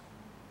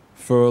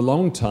for a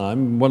long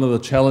time, one of the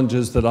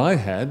challenges that I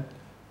had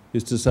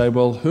is to say,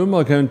 well, who am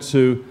I going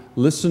to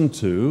listen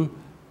to?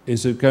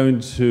 Is it going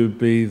to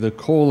be the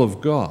call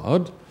of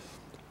God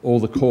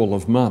or the call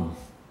of mum?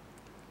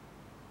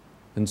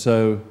 And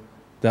so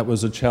that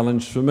was a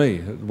challenge for me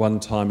at one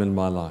time in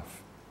my life.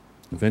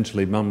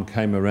 Eventually, mum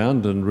came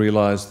around and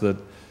realised that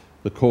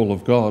the call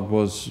of God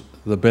was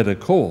the better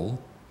call.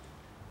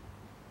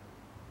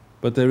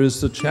 But there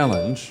is the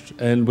challenge,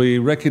 and we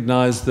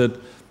recognise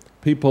that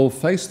people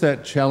face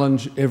that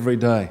challenge every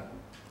day.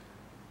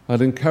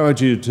 I'd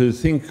encourage you to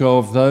think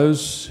of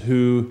those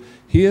who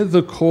hear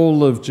the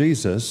call of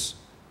Jesus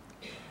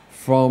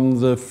from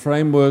the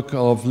framework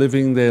of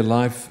living their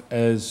life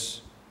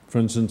as, for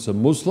instance, a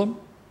Muslim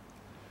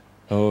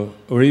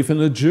or even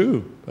a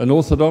Jew, an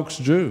Orthodox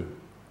Jew.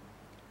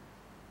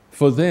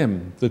 For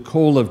them, the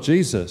call of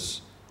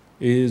Jesus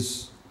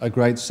is a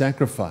great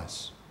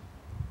sacrifice,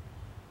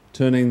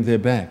 turning their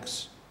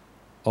backs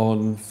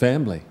on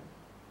family,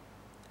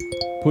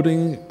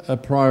 putting a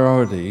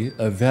priority,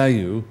 a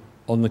value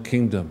on the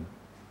kingdom.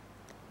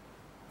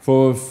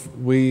 For if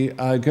we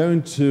are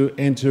going to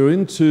enter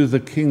into the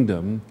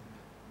kingdom,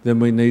 then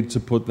we need to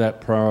put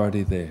that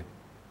priority there.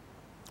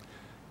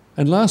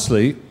 And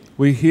lastly,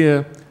 we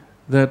hear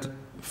that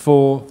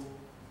for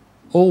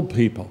all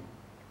people,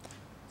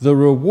 the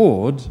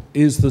reward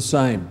is the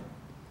same.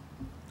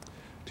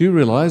 Do you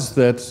realise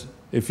that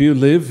if you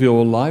live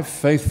your life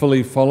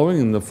faithfully following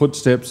in the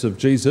footsteps of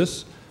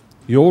Jesus,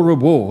 your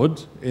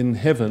reward in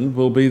heaven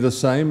will be the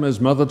same as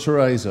Mother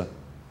Teresa.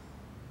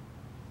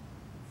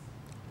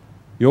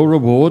 Your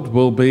reward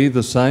will be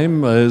the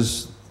same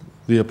as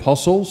the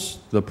apostles,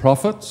 the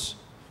prophets.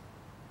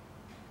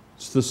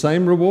 It's the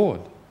same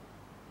reward.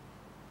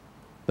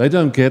 They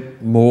don't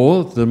get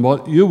more than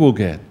what you will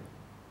get.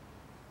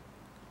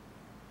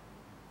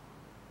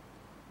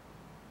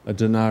 A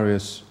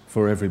denarius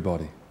for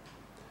everybody.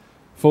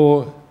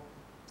 For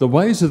the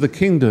ways of the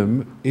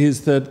kingdom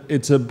is that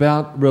it's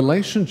about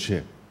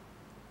relationship.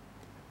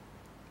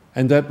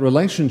 And that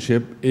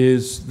relationship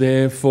is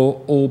there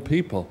for all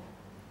people.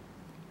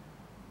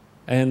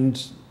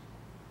 And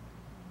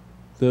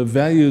the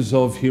values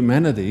of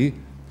humanity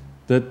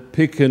that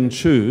pick and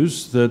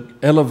choose, that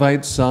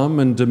elevate some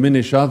and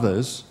diminish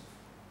others,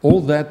 all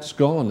that's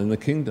gone in the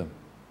kingdom.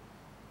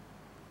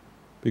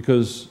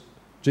 Because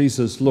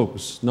Jesus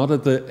looks not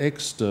at the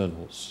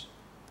externals,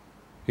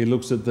 he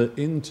looks at the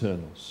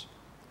internals.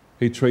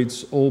 He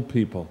treats all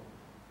people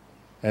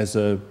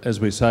as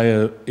we say,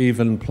 an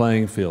even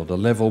playing field, a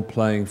level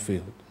playing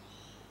field.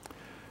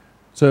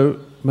 So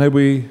may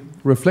we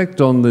reflect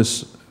on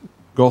this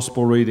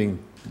gospel reading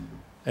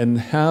and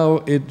how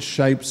it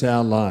shapes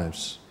our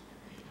lives.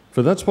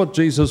 For that's what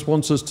Jesus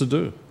wants us to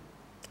do.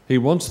 He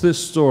wants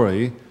this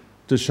story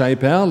to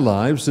shape our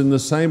lives in the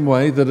same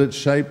way that it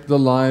shaped the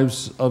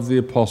lives of the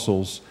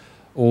apostles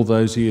all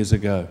those years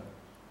ago.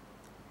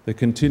 There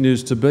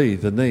continues to be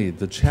the need,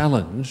 the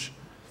challenge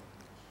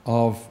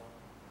of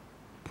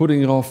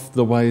putting off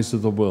the ways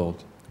of the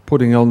world,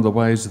 putting on the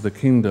ways of the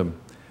kingdom,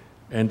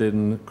 and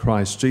in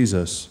Christ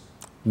Jesus,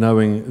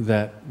 knowing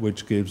that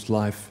which gives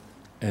life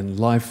and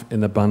life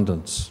in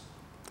abundance.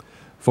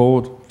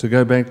 For, to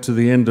go back to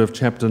the end of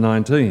chapter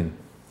 19,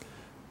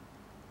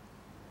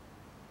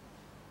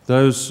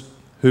 those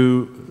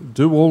who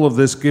do all of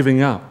this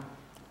giving up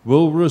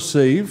will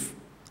receive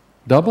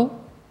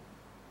double,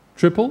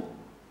 triple,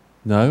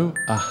 no,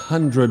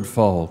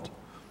 100-fold.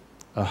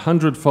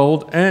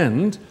 100-fold,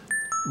 and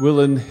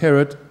will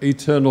inherit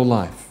eternal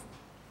life.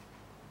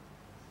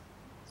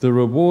 The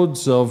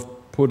rewards of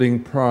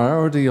putting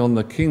priority on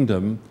the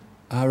kingdom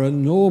are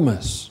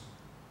enormous.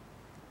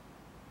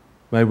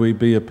 May we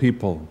be a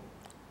people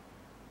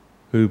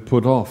who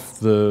put off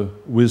the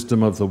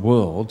wisdom of the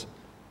world,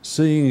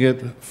 seeing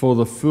it for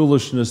the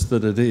foolishness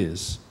that it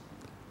is,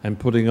 and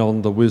putting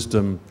on the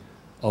wisdom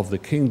of the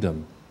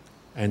kingdom,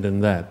 and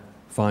in that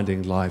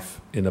finding life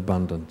in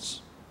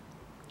abundance.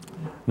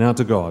 Now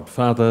to God,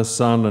 Father,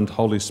 Son, and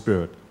Holy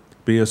Spirit,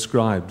 be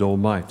ascribed all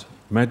might,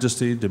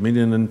 majesty,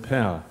 dominion, and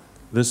power,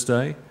 this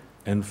day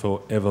and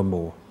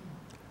forevermore.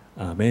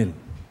 Amen.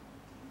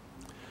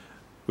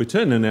 We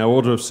turn in our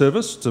order of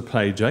service to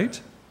page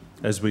 8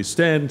 as we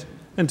stand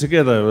and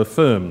together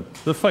affirm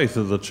the faith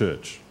of the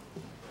Church.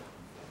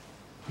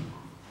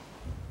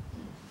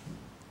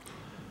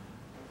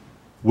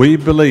 We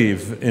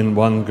believe in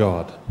one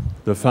God,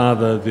 the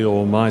Father, the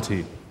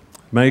Almighty,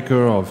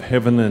 maker of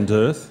heaven and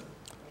earth,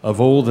 of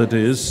all that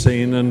is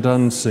seen and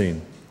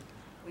unseen.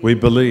 We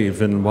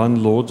believe in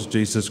one Lord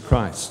Jesus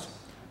Christ,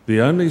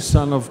 the only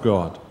Son of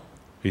God,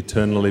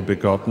 eternally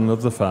begotten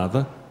of the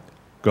Father,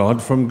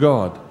 God from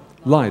God,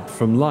 light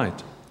from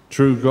light,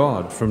 true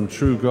God from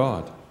true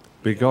God,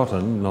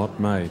 begotten, not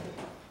made,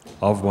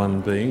 of one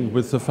being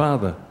with the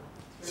Father.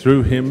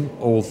 Through him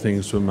all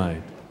things were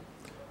made.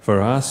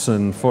 For us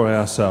and for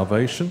our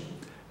salvation,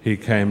 he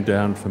came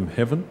down from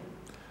heaven,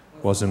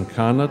 was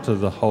incarnate of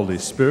the Holy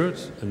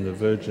Spirit and the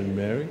Virgin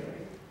Mary,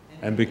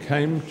 and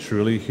became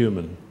truly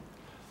human.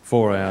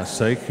 For our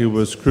sake he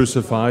was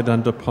crucified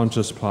under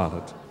Pontius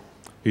Pilate.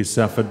 He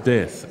suffered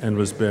death and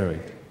was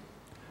buried.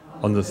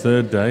 On the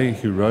third day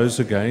he rose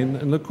again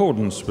in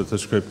accordance with the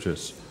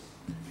Scriptures.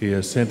 He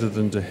ascended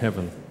into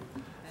heaven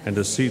and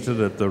is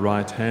seated at the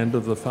right hand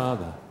of the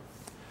Father.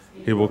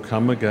 He will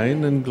come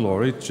again in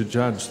glory to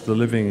judge the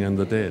living and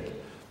the dead,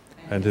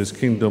 and his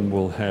kingdom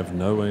will have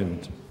no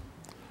end.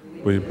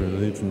 We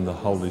believe in the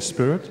Holy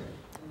Spirit,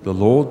 the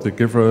Lord, the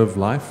giver of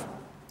life,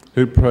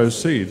 who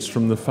proceeds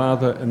from the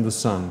Father and the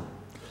Son,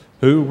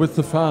 who with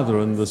the Father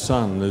and the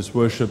Son is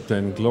worshipped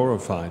and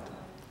glorified,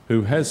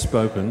 who has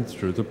spoken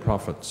through the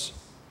prophets.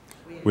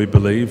 We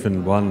believe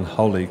in one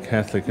holy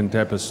Catholic and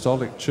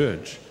Apostolic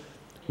Church.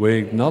 We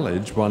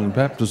acknowledge one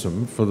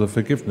baptism for the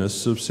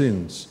forgiveness of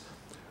sins.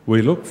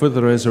 We look for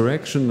the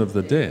resurrection of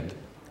the dead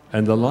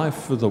and the life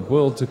for the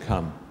world to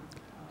come.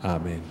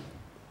 Amen.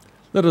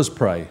 Let us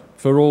pray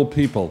for all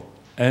people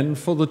and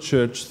for the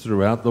Church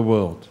throughout the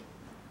world.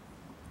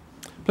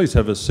 Please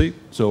have a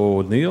seat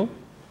or kneel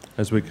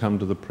as we come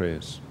to the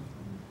prayers.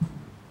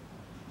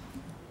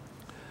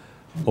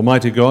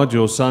 Almighty God,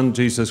 your Son,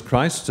 Jesus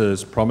Christ,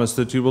 has promised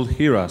that you will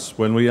hear us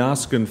when we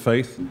ask in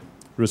faith,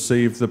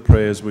 receive the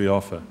prayers we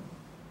offer.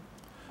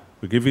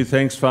 We give you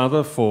thanks,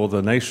 Father, for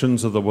the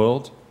nations of the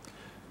world,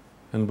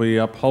 and we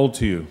uphold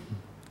to you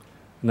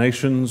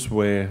nations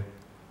where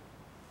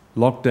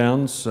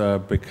lockdowns are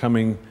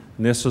becoming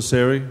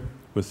necessary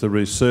with the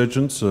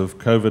resurgence of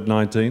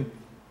COVID-19.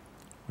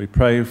 We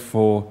pray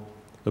for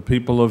the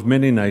people of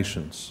many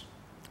nations,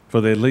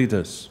 for their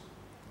leaders,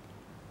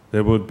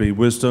 there would be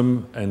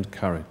wisdom and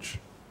courage.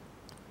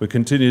 We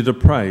continue to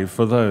pray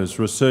for those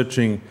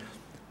researching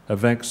a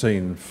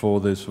vaccine for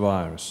this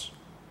virus.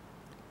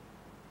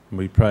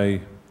 We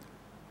pray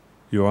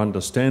your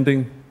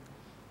understanding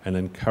and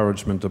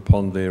encouragement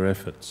upon their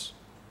efforts.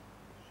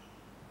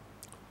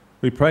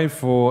 We pray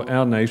for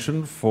our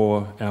nation,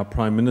 for our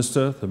Prime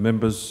Minister, the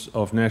members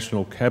of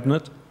National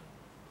Cabinet.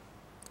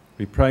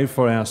 We pray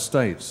for our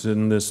states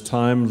in this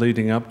time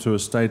leading up to a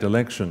state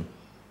election.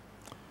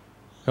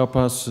 Help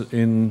us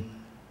in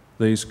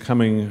these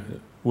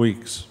coming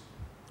weeks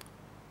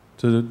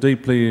to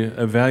deeply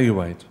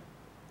evaluate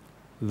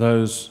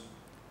those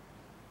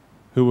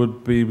who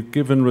would be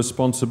given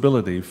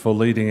responsibility for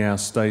leading our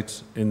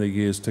state in the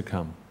years to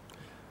come.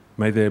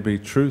 May there be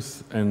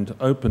truth and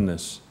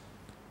openness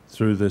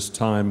through this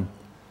time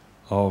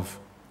of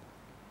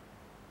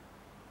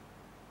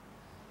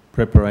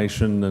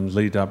preparation and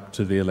lead up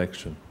to the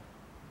election.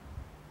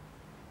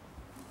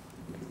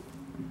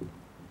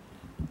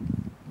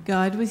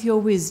 Guide with your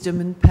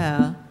wisdom and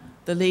power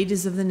the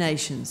leaders of the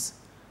nations,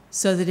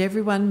 so that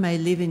everyone may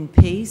live in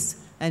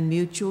peace and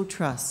mutual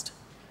trust,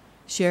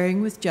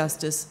 sharing with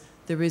justice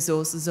the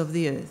resources of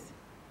the earth.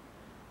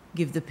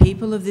 Give the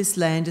people of this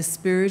land a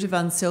spirit of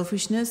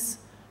unselfishness,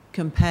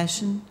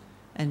 compassion,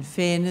 and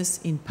fairness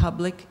in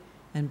public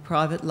and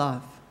private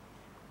life.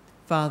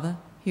 Father,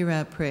 hear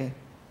our prayer.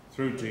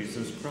 Through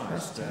Jesus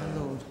Christ, Our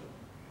Lord.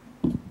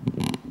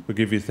 we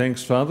give you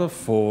thanks, Father,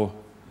 for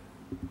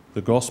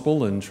the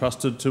gospel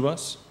entrusted to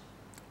us.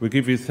 We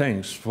give you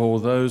thanks for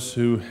those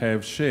who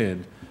have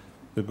shared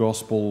the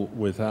gospel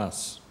with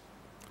us.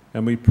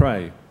 And we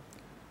pray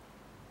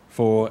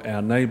for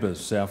our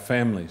neighbours, our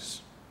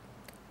families,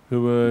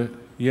 who are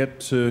yet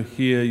to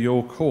hear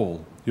your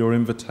call, your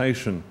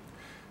invitation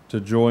to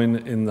join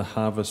in the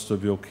harvest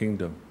of your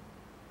kingdom.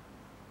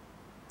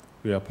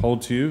 We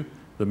uphold to you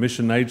the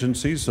mission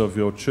agencies of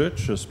your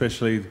church,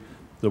 especially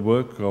the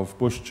work of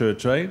Bush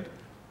Church Aid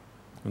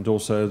and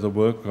also the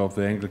work of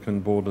the Anglican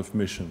Board of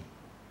Mission.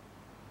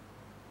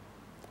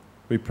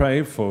 We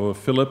pray for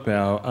Philip,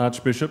 our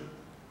Archbishop,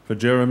 for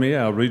Jeremy,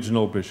 our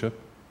Regional Bishop.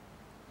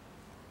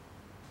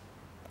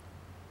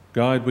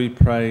 Guide, we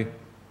pray,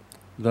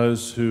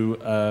 those who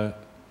are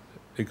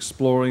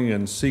exploring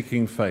and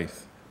seeking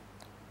faith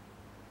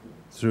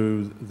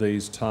through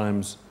these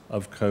times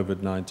of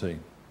COVID-19.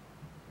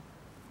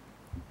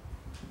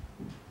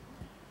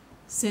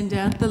 Send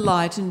out the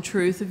light and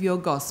truth of your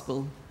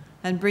gospel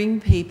and bring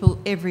people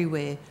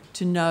everywhere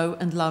to know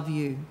and love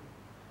you.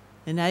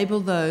 Enable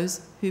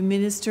those who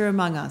minister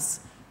among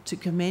us to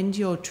commend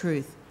your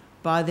truth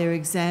by their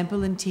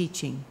example and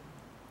teaching.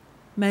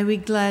 May we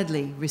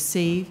gladly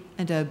receive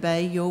and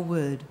obey your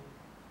word.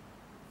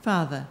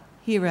 Father,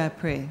 hear our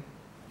prayer.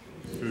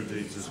 Through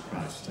Jesus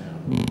Christ.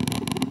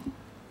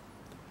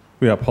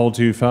 We uphold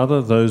to you,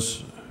 Father,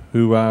 those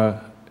who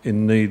are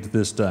in need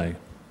this day.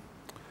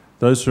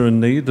 Those who are in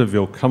need of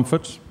your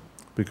comfort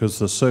because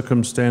the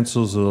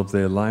circumstances of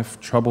their life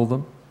trouble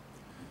them.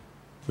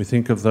 We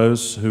think of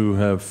those who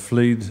have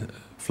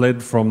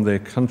fled from their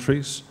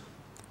countries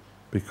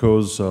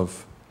because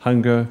of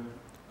hunger,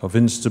 of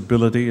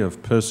instability,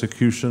 of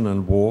persecution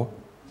and war.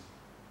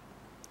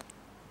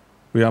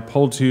 We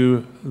uphold to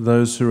you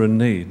those who are in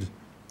need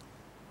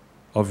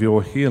of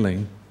your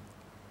healing,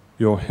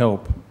 your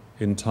help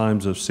in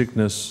times of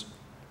sickness,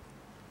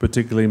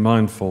 particularly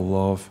mindful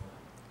of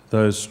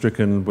those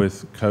stricken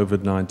with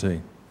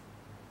COVID-19.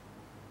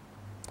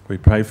 We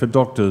pray for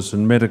doctors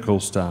and medical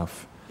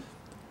staff,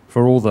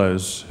 for all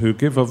those who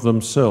give of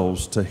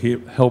themselves to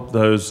help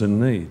those in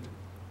need.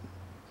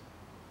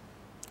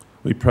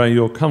 We pray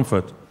your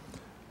comfort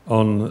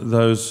on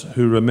those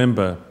who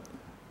remember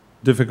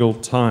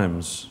difficult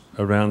times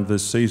around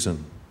this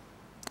season.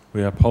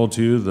 We uphold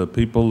to you the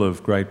people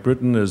of Great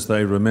Britain as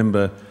they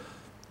remember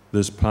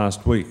this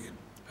past week,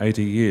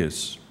 80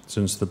 years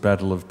since the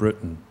Battle of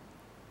Britain.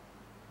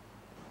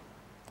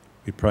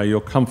 We pray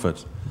your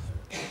comfort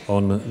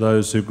on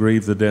those who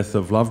grieve the death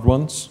of loved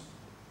ones,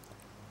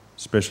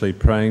 especially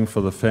praying for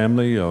the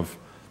family of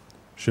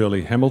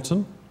Shirley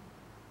Hamilton.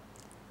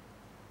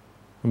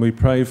 And we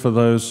pray for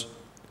those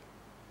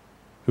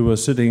who are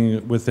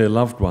sitting with their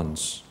loved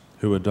ones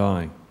who are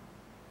dying.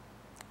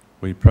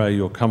 We pray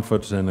your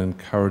comfort and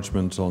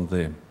encouragement on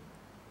them.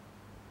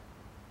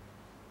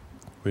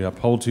 We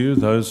uphold to you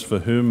those for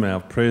whom our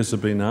prayers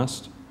have been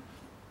asked,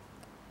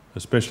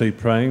 especially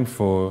praying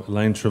for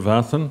Lane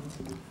Trevathan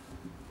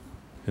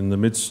in the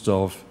midst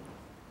of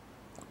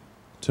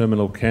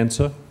terminal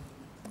cancer,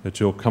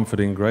 that your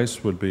comforting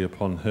grace would be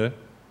upon her.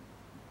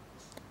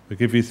 We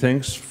give you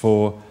thanks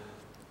for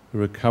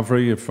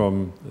recovery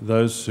from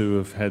those who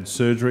have had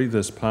surgery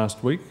this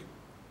past week.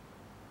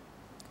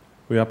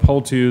 We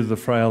uphold to you the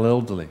frail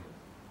elderly,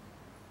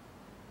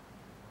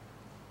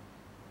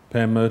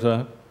 Pam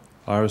Murtagh,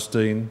 Iris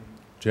Dean,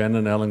 Jan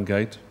and Alan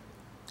Gate,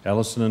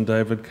 Alison and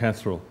David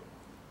Catherall,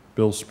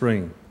 Bill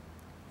Spring,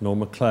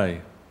 Norma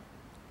Clay,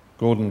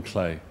 Gordon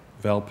Clay,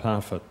 Val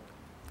Parfitt,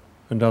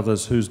 and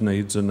others whose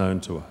needs are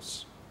known to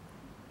us.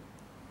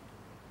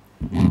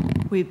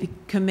 We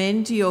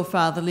commend to your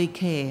fatherly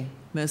care,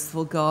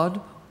 merciful God,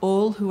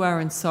 all who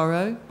are in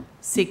sorrow,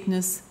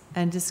 sickness,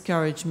 and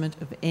discouragement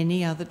of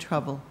any other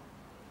trouble.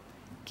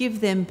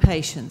 Give them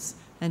patience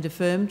and a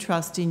firm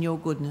trust in your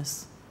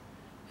goodness.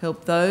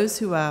 Help those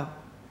who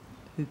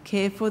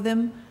care for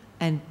them,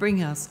 and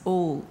bring us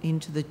all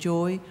into the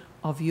joy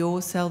of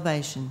your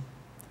salvation.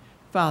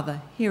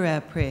 Father, hear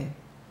our prayer.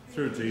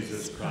 Through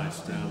Jesus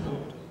Christ our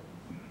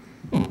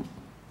Lord.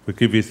 We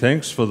give you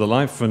thanks for the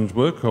life and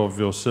work of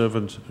your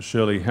servant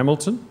Shirley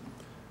Hamilton.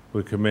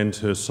 We commend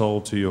her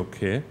soul to your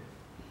care.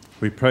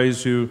 We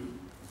praise you.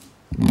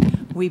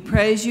 We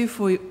praise you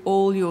for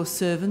all your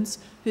servants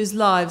whose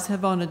lives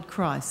have honoured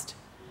Christ.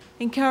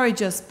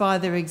 Encourage us by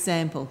their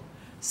example,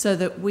 so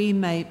that we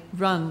may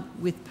run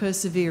with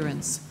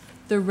perseverance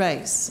the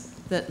race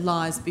that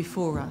lies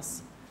before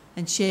us,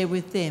 and share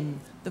with them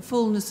the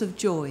fullness of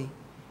joy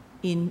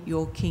in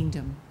your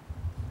kingdom.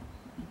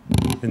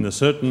 In the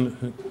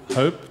certain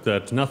hope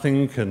that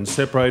nothing can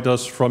separate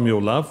us from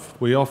your love,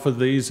 we offer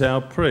these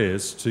our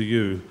prayers to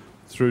you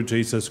through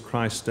Jesus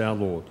Christ our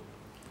Lord,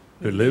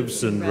 who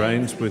lives and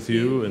reigns with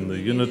you in the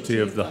unity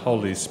of the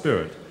Holy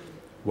Spirit,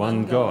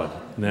 one God,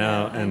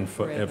 now and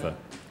forever.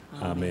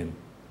 Amen.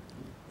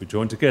 We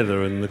join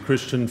together in the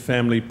Christian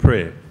family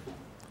prayer.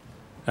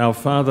 Our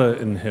Father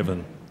in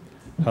heaven,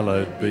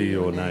 hallowed be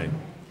your name.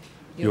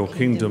 Your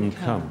kingdom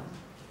come,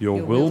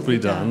 your will be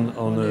done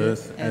on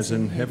earth as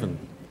in heaven.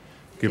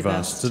 Give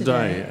us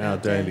today our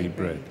daily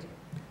bread.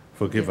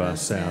 Forgive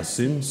us our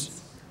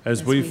sins,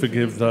 as we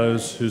forgive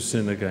those who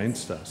sin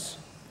against us.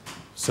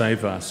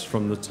 Save us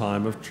from the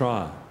time of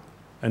trial,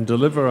 and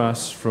deliver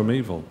us from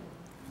evil.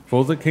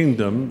 For the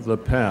kingdom, the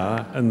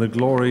power, and the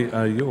glory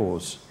are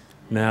yours,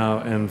 now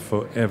and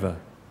forever.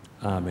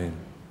 Amen.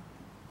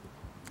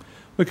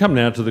 We come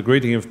now to the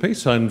greeting of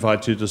peace. I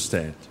invite you to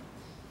stand.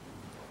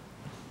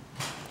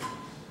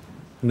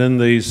 And in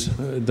these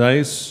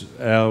days,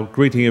 our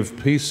greeting of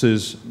peace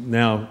is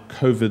now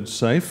COVID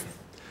safe,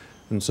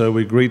 and so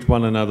we greet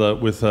one another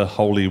with a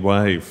holy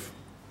wave.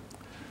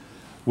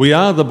 We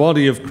are the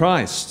body of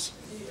Christ.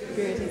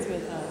 Spirit is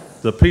with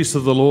us. The peace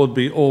of the Lord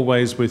be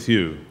always with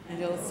you.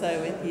 And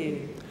also with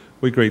you.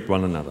 We greet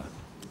one another,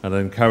 and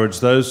I encourage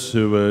those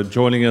who are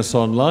joining us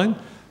online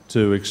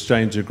to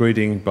exchange a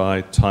greeting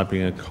by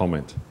typing a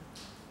comment.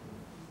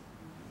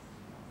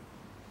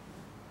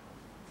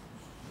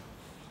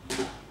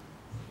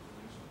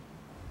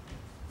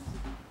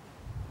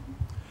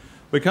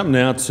 We come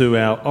now to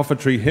our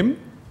offertory hymn,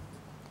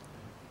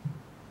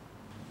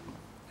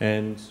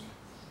 and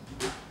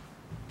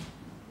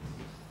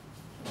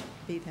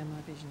Be thou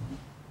my vision.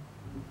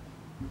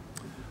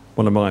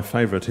 one of my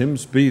favourite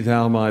hymns, Be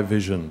Thou My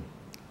Vision,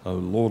 O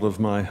Lord of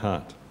my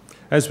heart.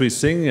 As we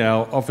sing,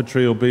 our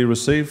offertory will be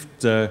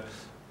received.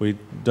 We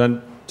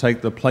don't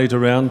take the plate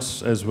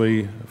around as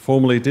we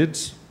formerly did,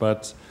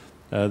 but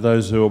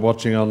those who are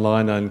watching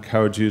online, I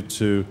encourage you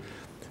to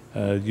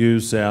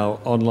use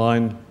our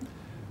online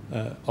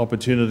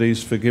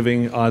opportunities for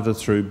giving either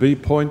through B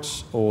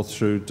points or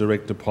through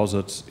direct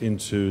deposits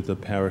into the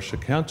parish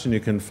account, and you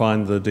can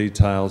find the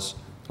details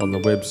on the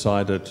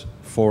website at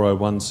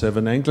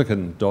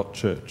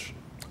 4017anglican.church.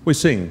 We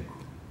sing,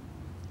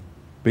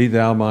 Be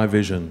Thou My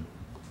Vision.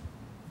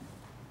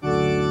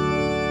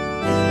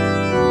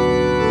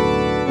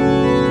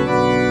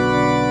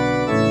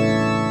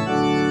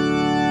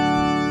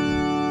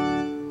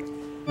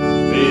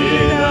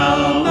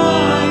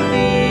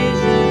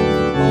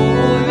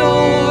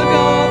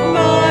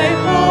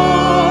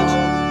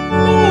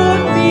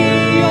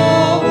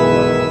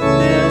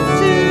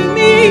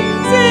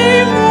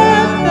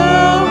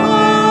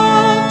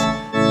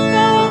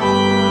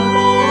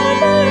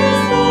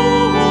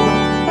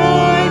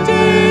 By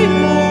day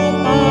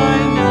or by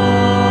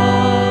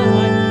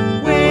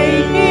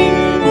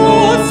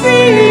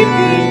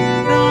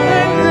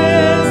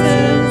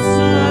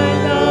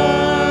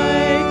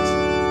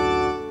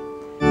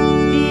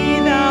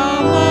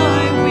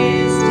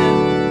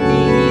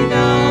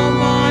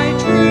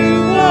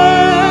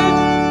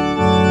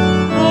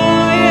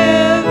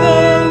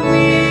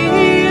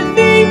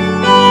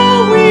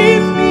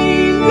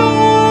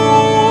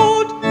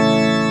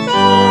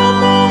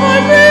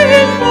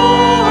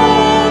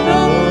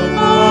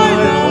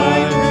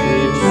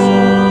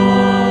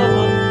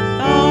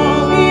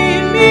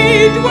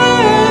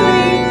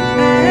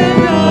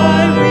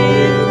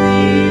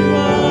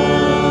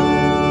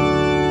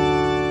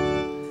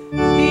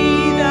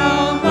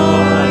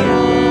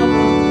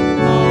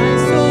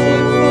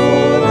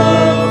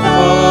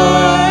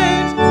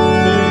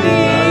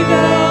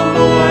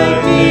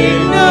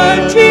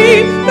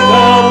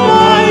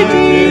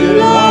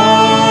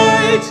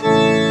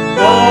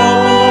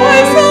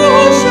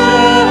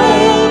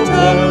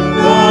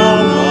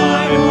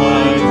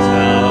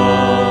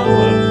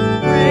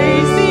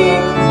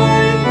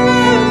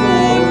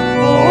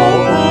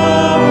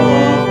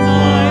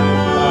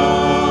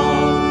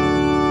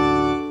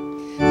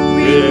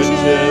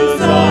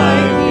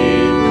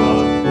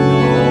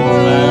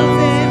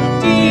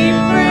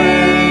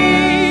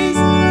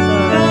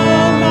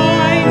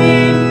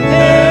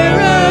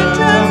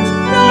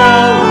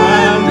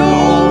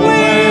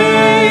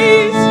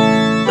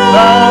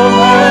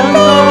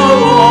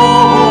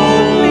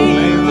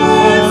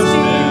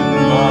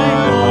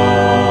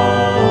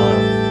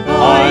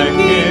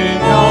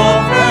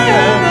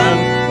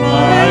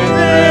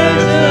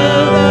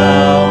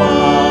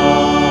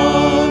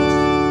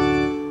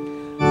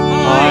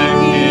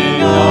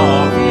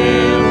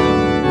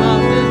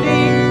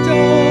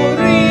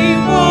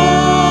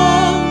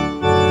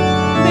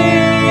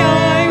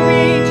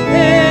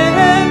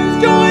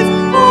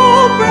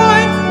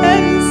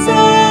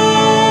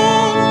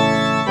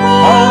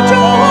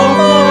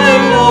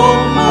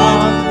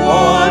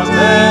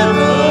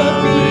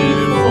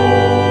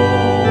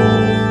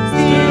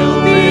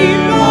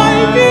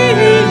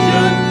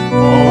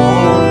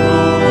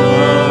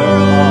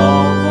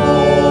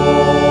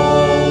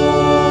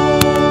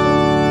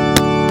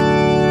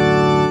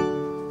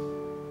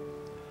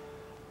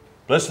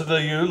Blessed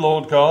are you,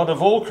 Lord God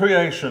of all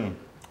creation.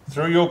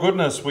 Through your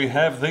goodness we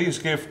have these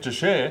gifts to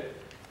share.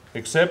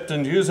 Accept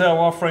and use our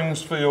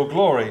offerings for your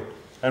glory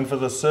and for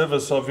the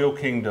service of your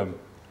kingdom.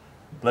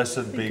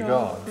 Blessed be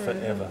God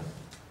forever.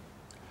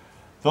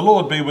 The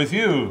Lord be with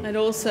you. And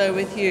also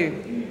with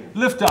you.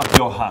 Lift up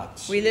your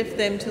hearts. We lift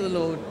them to the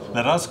Lord.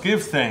 Let us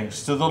give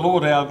thanks to the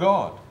Lord our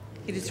God.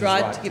 It is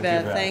right to give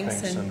our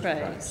thanks and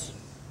praise.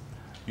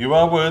 You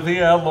are worthy,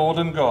 our Lord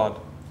and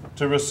God,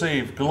 to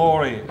receive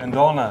glory and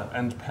honour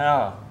and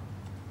power.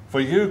 For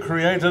you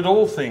created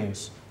all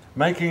things,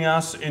 making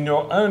us in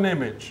your own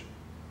image.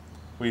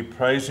 We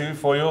praise you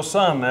for your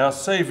Son, our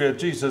Saviour,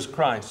 Jesus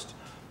Christ,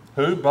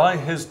 who by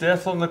his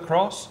death on the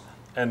cross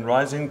and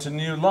rising to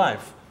new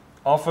life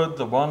offered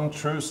the one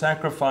true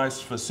sacrifice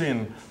for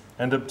sin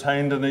and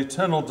obtained an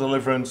eternal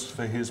deliverance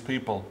for his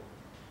people.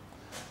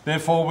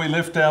 Therefore we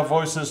lift our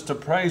voices to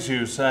praise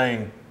you,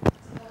 saying,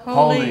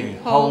 Holy,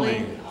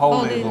 holy,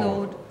 holy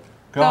Lord,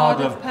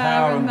 God of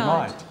power and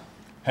might,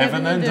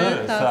 heaven and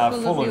earth are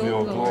full of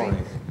your glory.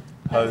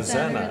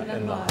 Hosanna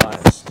in the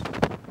highest.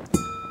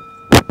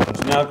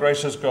 And now,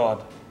 gracious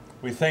God,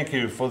 we thank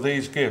you for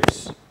these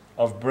gifts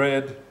of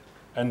bread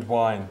and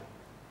wine,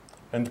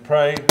 and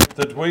pray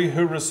that we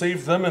who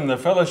receive them in the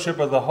fellowship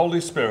of the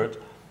Holy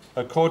Spirit,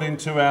 according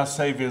to our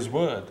Saviour's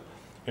word,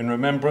 in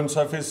remembrance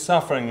of his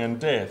suffering and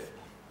death,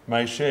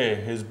 may share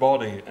his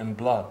body and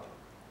blood.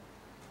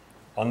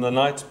 On the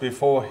night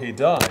before he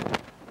died,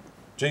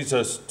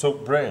 Jesus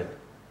took bread,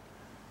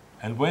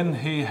 and when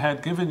he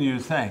had given you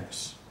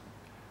thanks,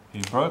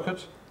 he broke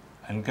it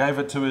and gave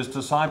it to his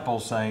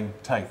disciples, saying,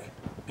 Take,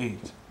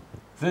 eat.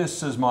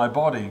 This is my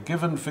body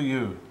given for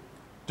you.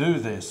 Do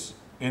this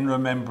in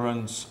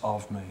remembrance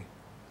of me.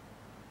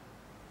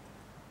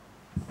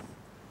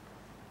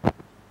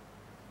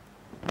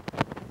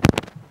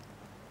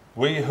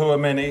 We who are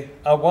many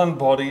are one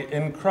body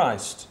in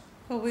Christ,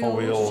 for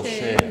we all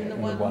share in the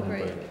one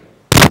bread.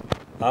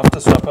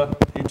 After supper,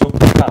 he took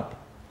the cup,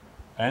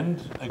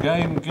 and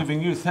again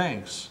giving you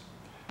thanks,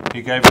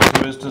 he gave it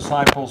to his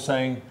disciples,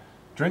 saying,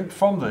 Drink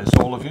from this,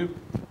 all of you.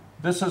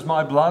 This is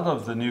my blood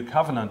of the new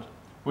covenant,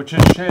 which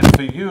is shed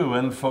for you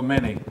and for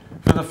many,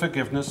 for the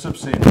forgiveness of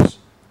sins.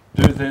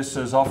 Do this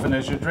as often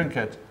as you drink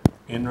it,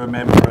 in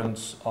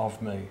remembrance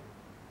of me.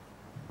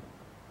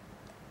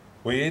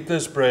 We eat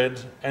this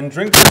bread and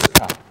drink this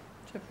cup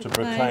to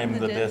proclaim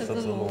the death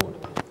of the Lord.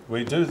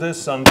 We do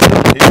this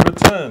until he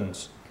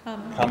returns.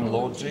 Come,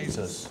 Lord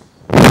Jesus.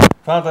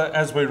 Father,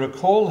 as we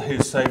recall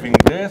his saving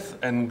death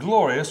and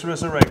glorious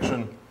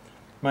resurrection,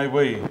 may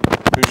we,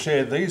 who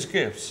share these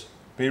gifts,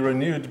 be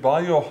renewed by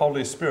your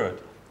Holy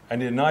Spirit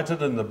and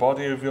united in the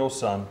body of your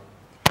Son.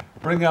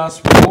 Bring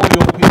us with all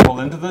your people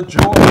into the joy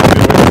of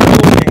your eternal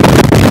kingdom,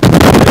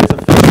 and to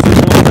feast at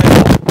your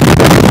table,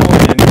 joy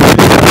in your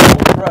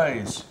eternal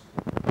praise.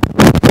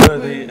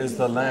 Worthy is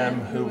the Lamb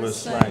who was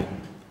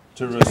slain,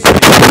 to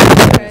receive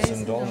praise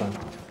and honour,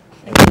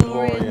 and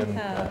glory and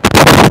power,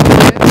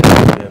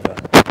 forever.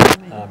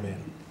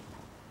 Amen.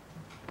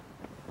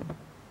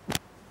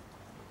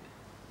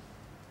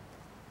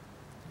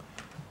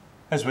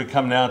 As we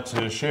come now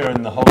to share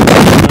in the Holy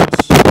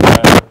Sacraments,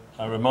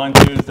 I remind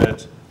you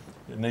that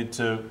you need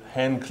to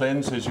hand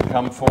cleanse as you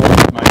come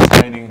forward,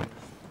 maintaining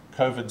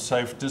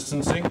COVID-safe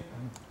distancing.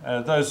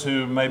 Those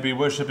who may be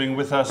worshipping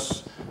with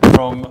us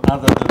from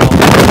other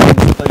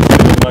denominations, please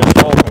be most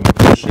welcome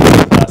to share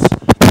with us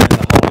in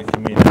the Holy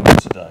Communion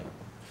today.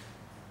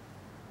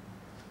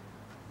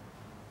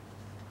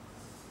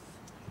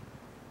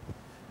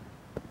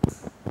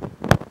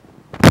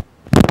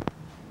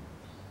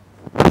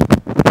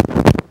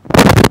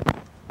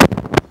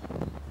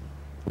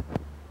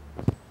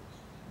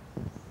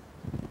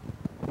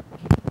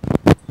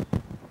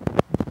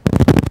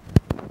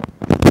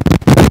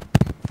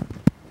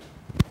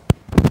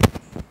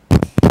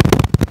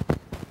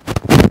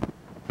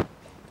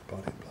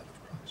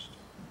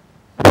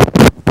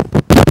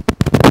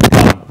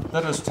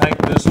 Let us take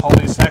this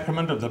holy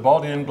sacrament of the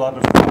body and blood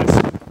of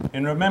Christ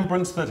in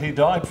remembrance that he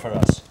died for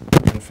us,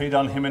 and feed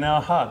on him in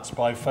our hearts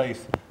by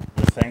faith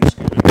with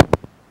thanksgiving.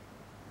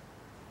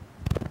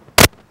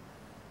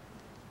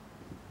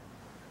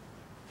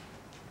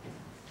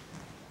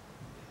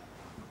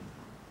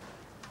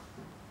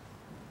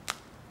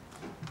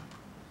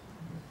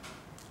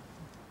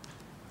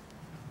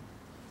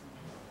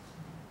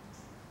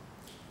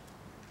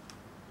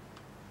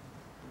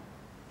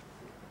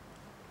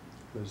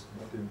 There's the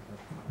body and blood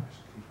of Christ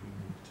keeping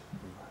it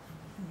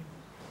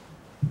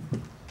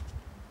alive.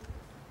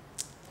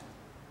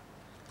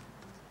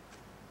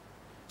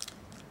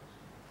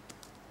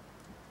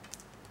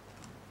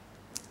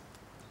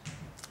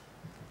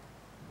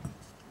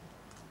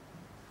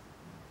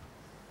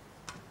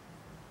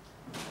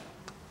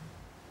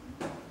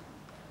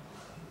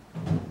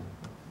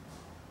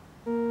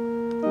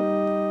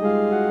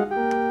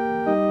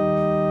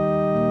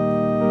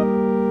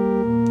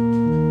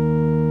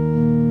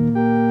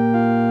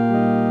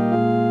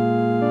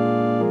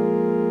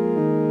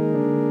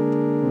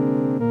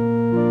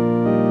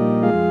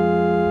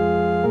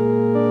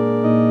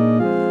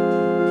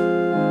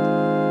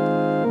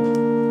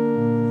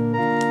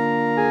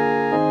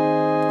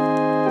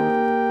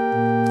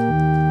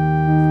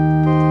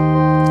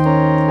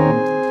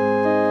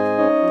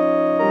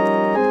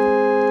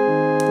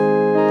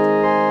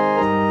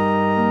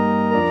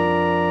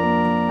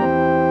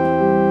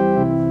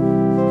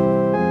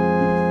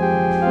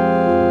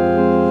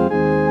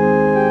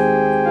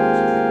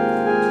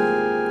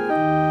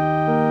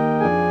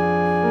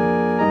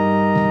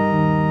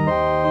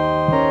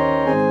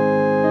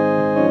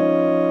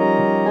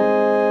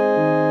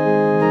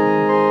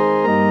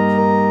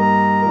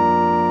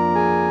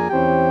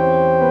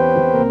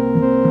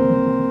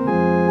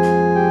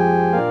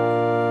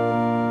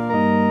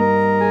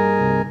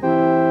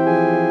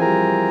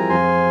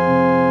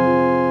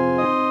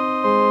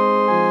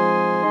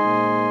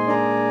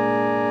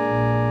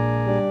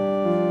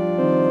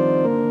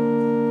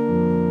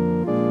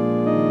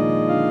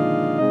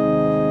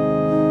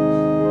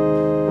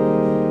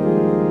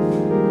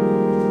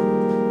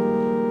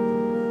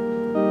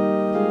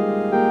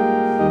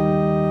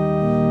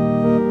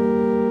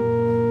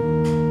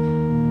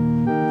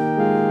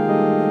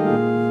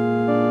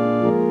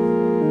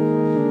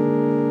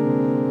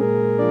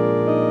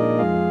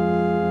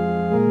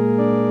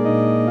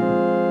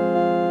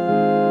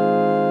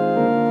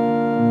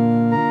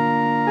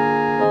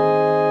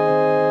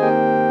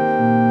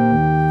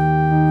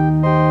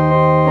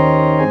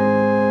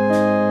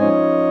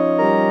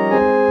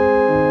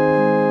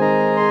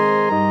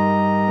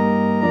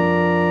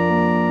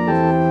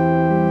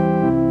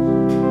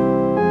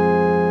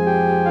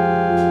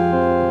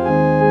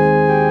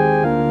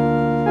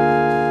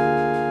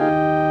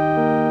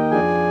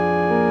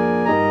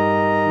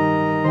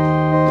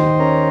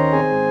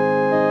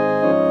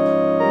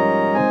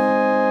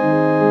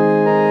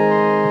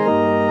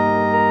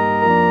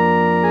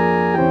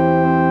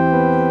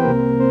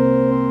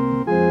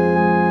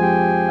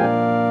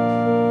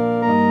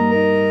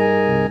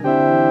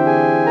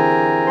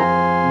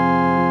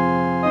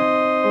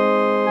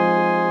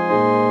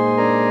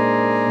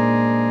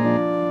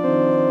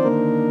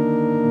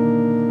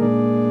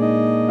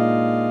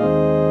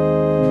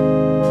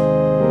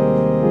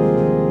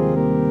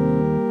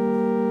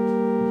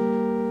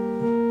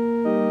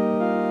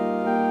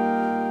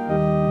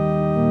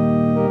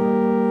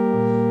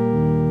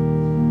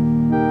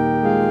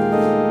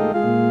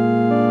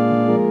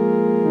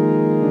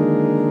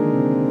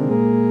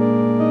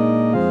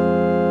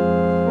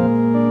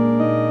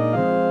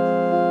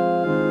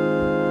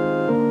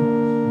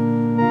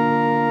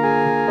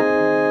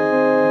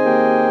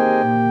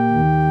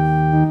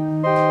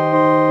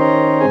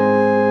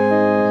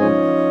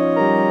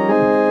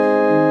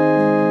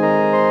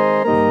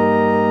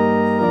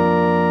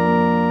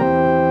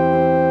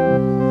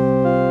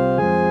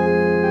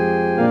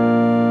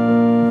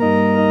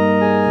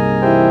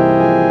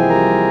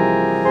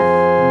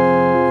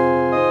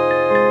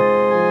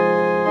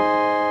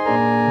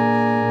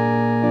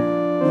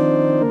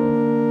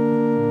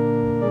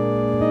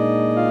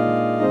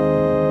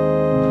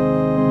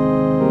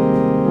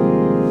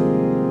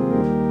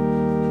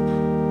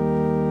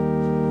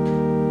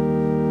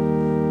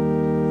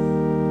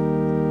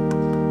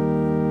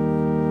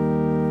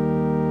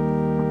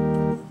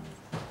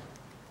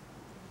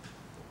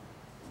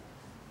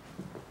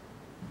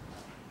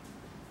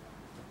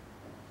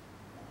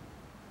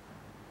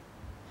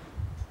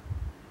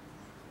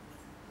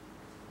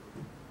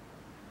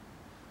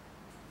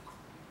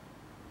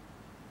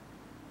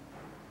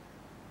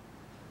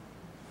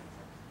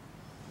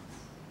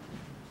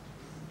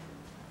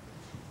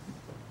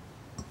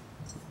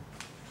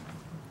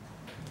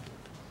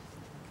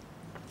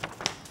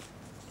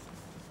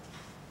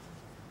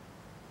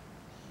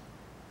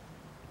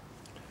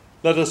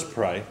 Let us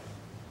pray.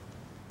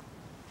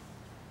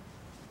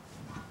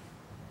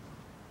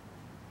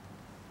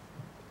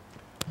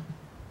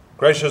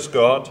 Gracious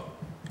God,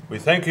 we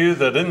thank you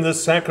that in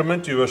this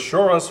sacrament you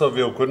assure us of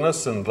your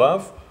goodness and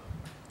love.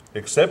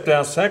 Accept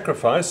our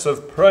sacrifice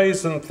of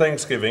praise and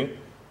thanksgiving,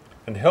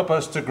 and help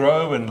us to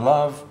grow in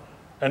love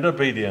and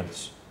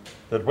obedience,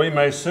 that we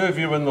may serve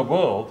you in the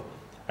world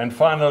and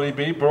finally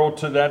be brought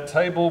to that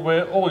table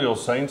where all your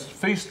saints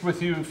feast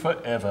with you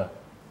forever.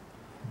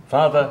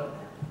 Father,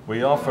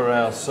 we offer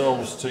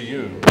ourselves to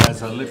you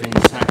as a living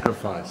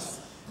sacrifice.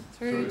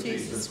 Through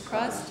Jesus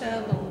Christ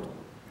our Lord.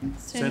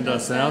 Send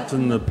us out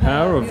in the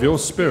power of your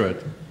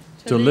Spirit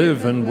to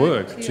live and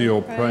work to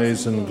your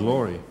praise and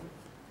glory.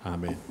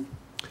 Amen.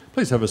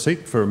 Please have a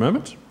seat for a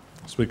moment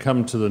as we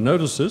come to the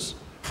notices.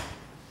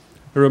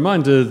 A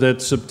reminder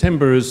that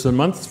September is the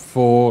month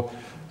for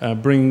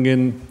bringing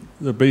in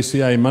the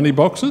BCA money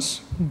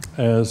boxes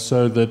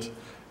so that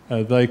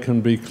they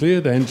can be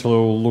cleared.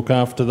 Angela will look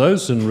after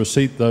those and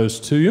receipt those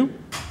to you.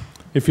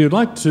 If you'd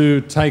like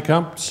to take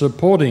up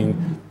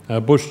supporting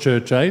Bush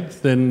Church Aid,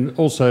 then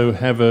also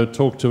have a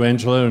talk to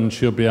Angela and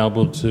she'll be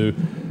able to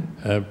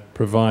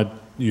provide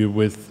you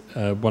with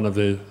one of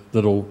the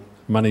little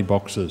money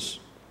boxes.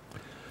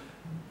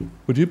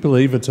 Would you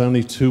believe it's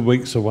only 2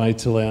 weeks away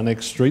till our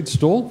next street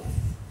stall?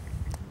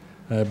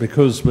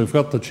 Because we've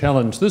got the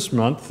challenge next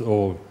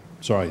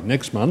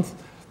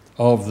month,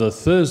 of the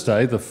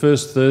Thursday, the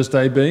first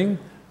Thursday being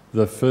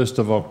the 1st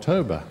of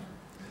October.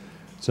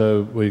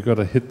 So we've got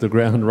to hit the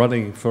ground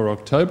running for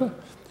October.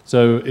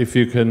 So if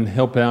you can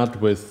help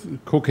out with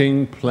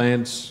cooking,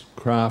 plants,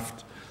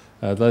 craft,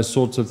 those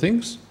sorts of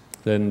things,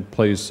 then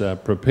please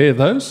prepare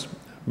those.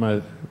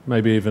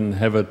 Maybe even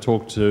have a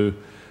talk to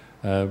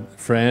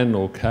Fran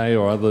or Kay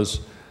or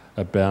others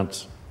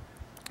about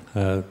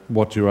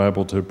what you're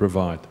able to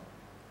provide.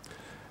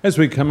 As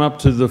we come up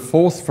to the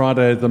 4th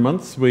Friday of the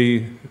month,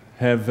 we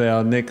have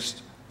our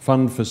next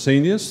Fund for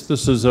Seniors.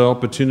 This is an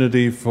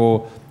opportunity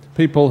for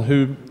people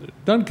who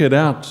don't get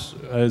out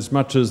as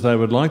much as they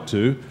would like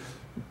to,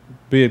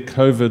 be it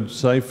COVID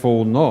safe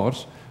or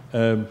not.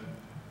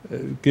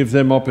 Give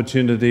them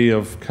opportunity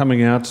of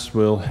coming out.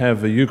 We'll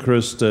have a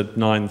Eucharist at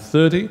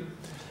 9:30,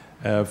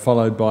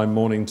 followed by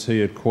morning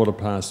tea at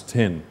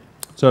 10:15.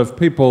 So if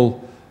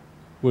people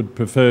would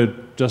prefer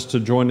just to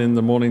join in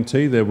the morning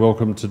tea, they're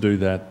welcome to do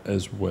that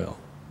as well.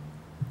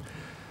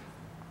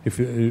 If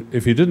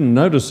you didn't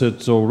notice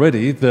it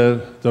already,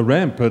 the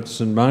ramp at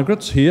St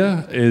Margaret's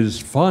here is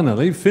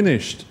finally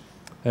finished,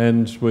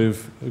 and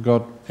we've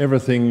got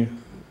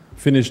everything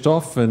finished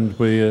off and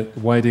we're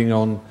waiting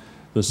on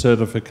the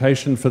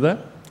certification for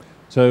that.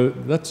 So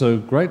that's a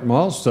great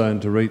milestone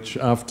to reach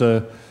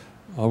after,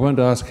 I won't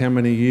ask how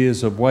many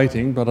years of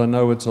waiting, but I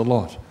know it's a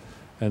lot,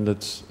 and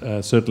it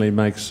certainly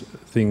makes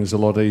things a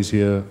lot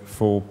easier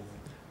for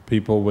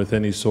people with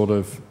any sort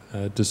of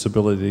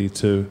disability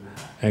to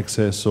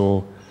access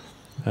or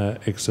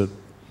exit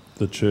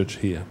the church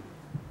here.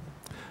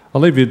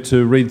 I'll leave you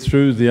to read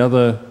through the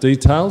other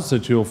details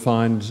that you'll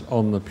find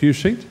on the pew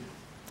sheet,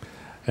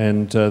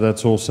 and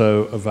that's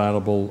also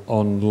available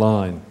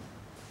online.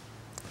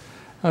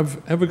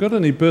 Have we got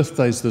any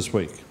birthdays this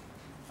week?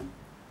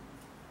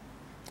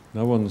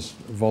 No one's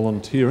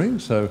volunteering,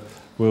 so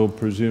we'll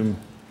presume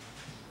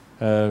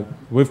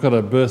we've got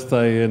a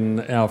birthday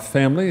in our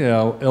family.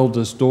 Our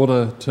eldest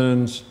daughter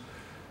turns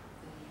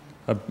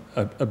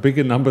a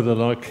bigger number than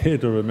I care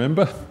to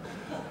remember.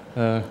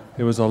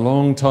 It was a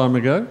long time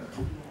ago.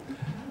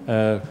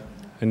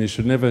 And you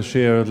should never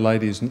share a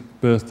lady's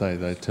birthday,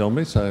 they tell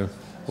me, so,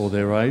 or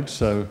their age,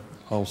 so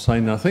I'll say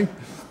nothing.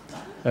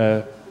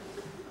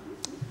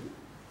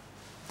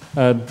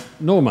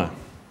 Norma.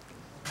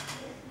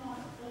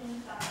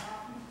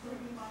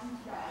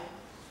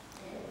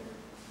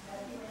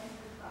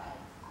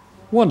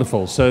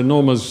 Wonderful. So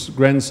Norma's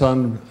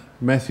grandson,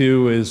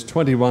 Matthew, is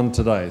 21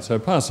 today. So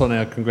pass on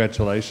our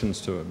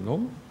congratulations to him,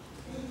 Norma.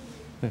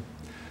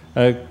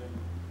 Yeah.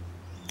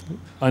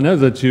 I know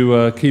that you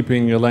are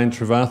keeping Elaine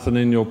Trevathan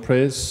in your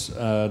prayers.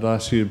 I'd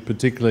ask you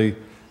particularly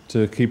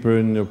to keep her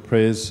in your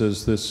prayers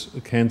as this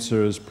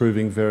cancer is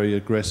proving very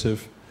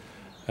aggressive,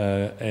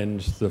 and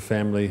the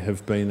family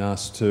have been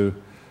asked to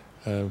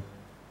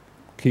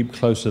keep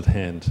close at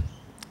hand.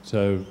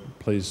 So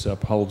please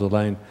uphold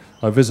Elaine.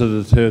 I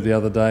visited her the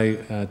other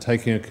day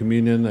taking a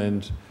communion,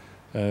 and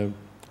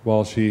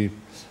while she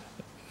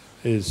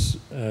is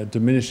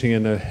diminishing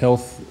in her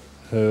health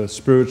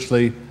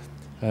spiritually,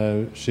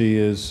 she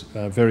is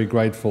very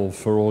grateful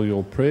for all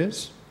your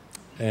prayers,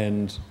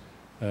 and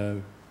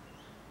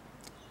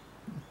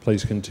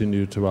please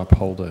continue to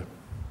uphold her.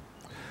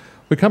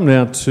 We come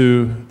now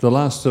to the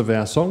last of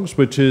our songs,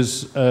 which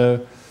is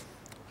a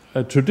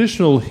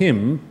traditional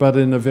hymn, but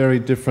in a very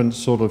different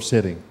sort of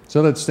setting.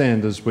 So let's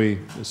stand as we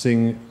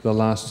sing the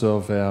last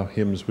of our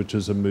hymns, which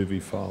is a movie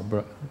file.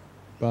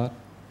 Bart?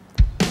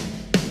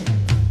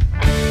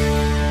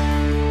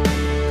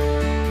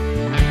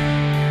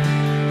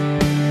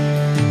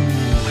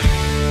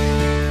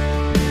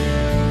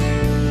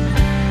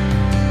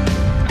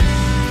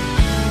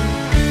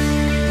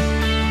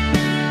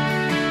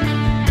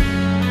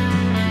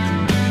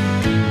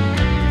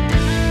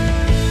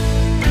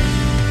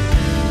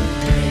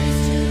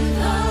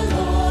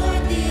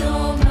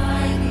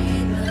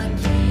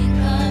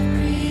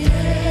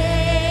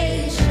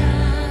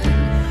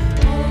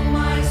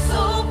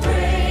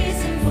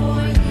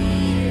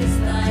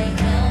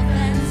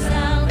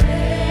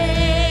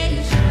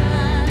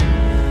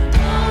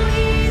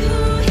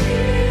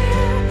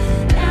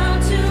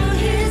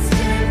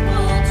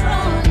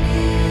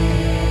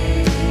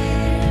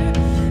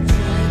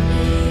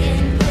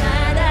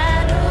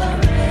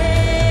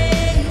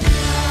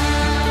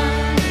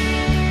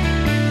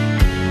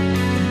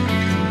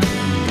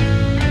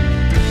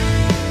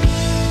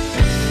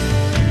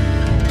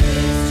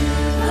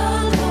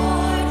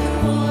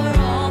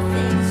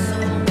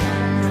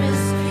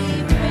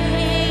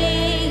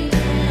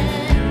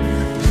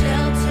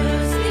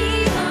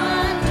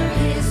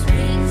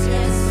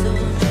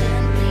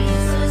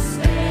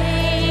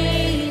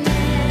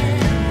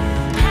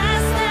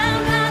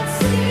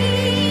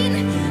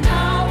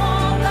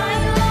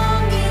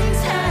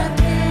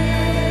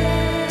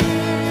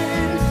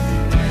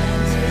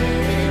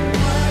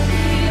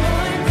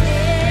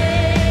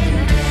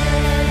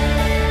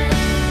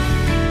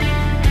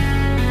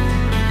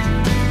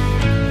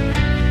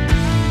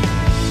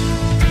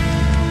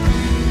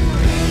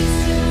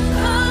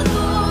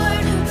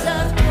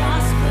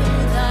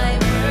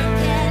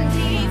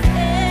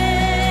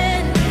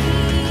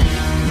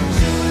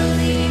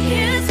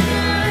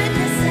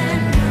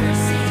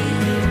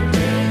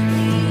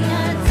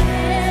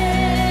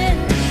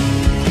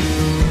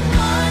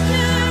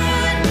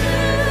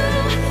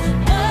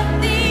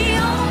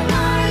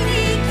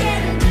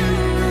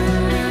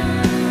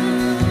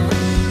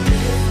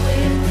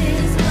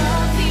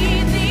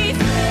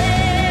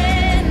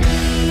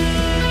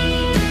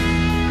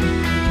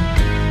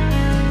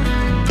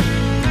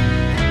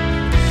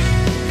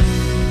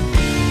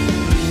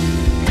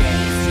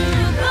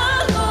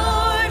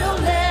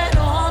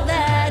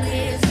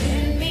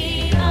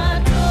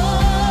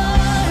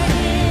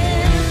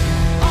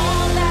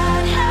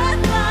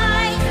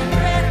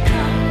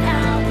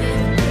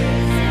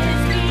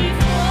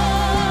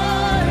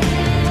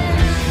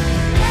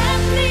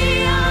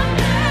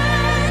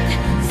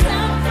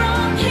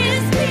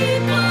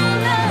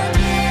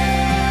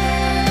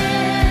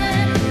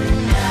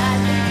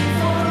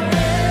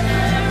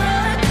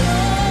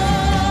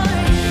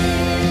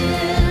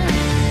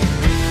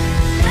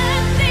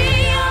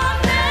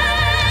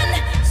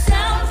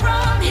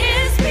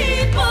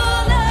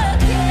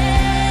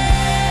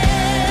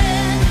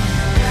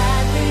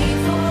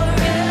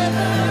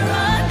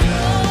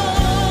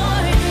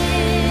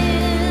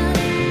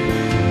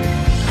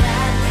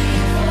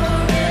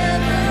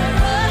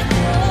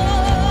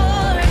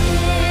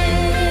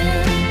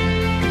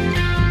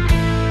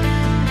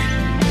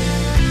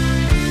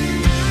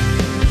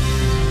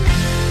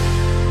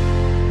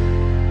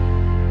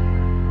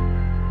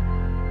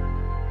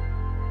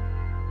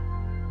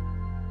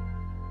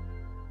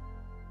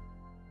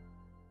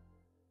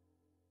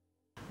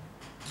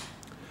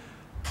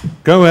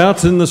 Go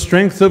out in the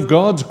strength of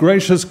God's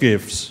gracious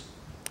gifts.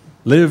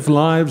 Live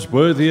lives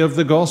worthy of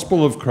the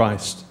gospel of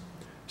Christ.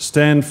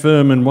 Stand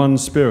firm in one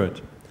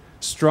spirit.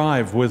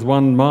 Strive with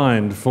one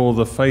mind for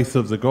the faith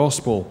of the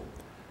gospel.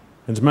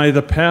 And may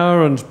the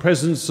power and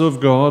presence of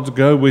God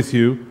go with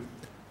you.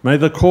 May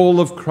the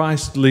call of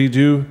Christ lead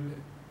you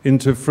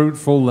into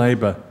fruitful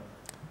labour.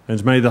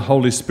 And may the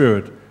Holy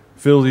Spirit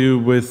fill you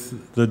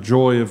with the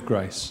joy of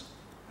grace.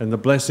 And the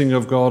blessing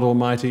of God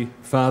Almighty,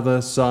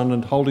 Father, Son,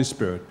 and Holy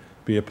Spirit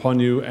be upon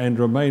you and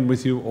remain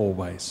with you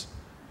always.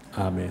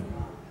 Amen.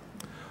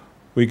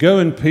 We go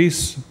in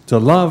peace to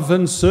love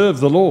and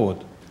serve the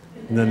Lord.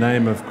 In the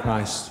name of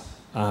Christ.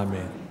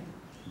 Amen.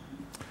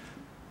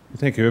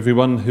 Thank you,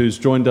 everyone who's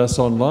joined us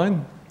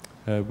online.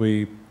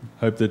 We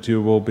hope that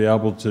you will be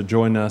able to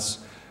join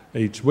us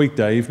each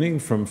weekday evening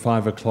from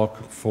 5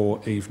 o'clock for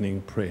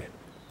evening prayer.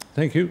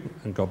 Thank you,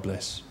 and God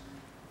bless.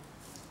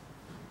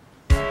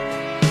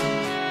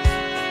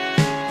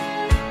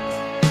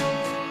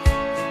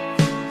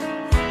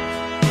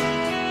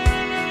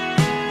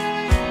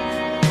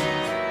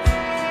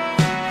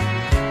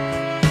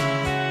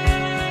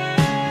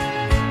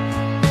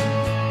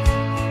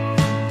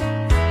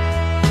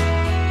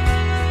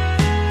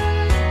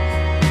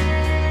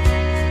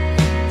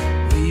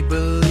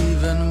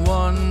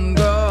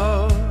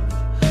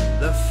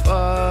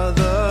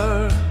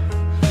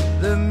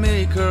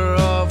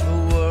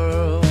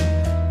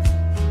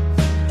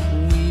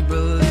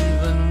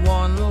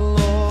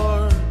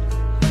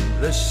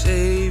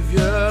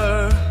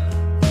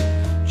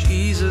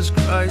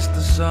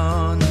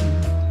 Son,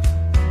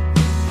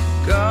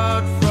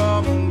 God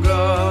from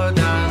God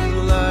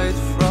and light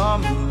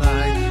from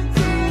light,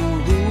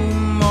 through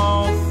whom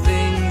all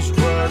things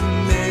were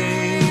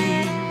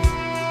made.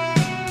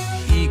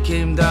 He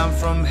came down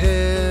from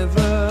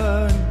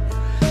heaven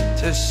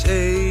to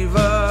save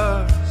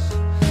us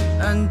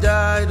and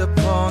died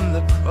upon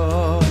the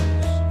cross,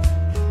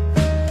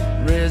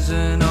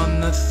 risen on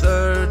the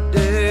third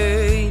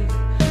day,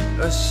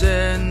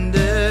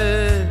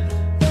 ascended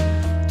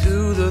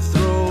to the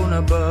throne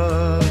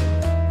above.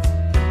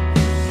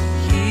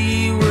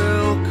 He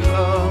will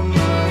come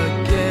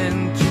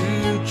again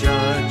to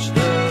judge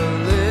the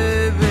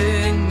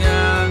living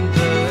and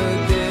the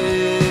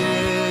dead.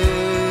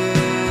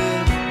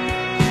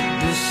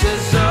 This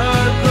is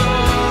our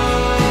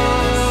God.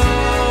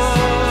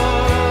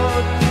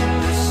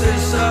 This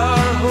is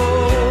our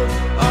hope,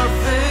 our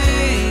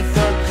faith,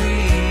 our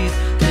creed.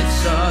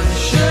 It's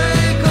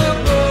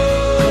unshakable.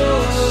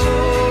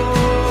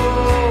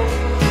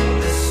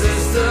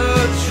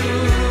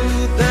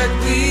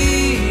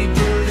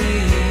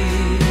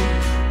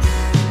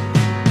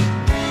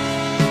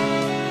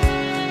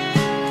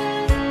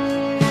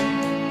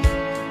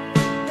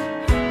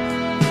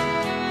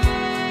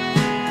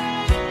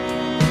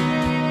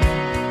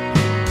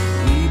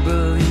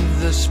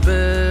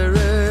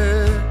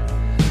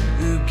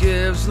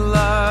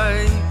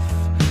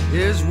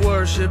 Is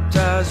worshipped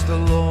as the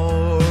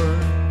Lord.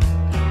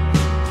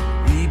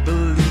 We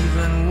believe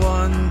in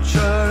one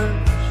church,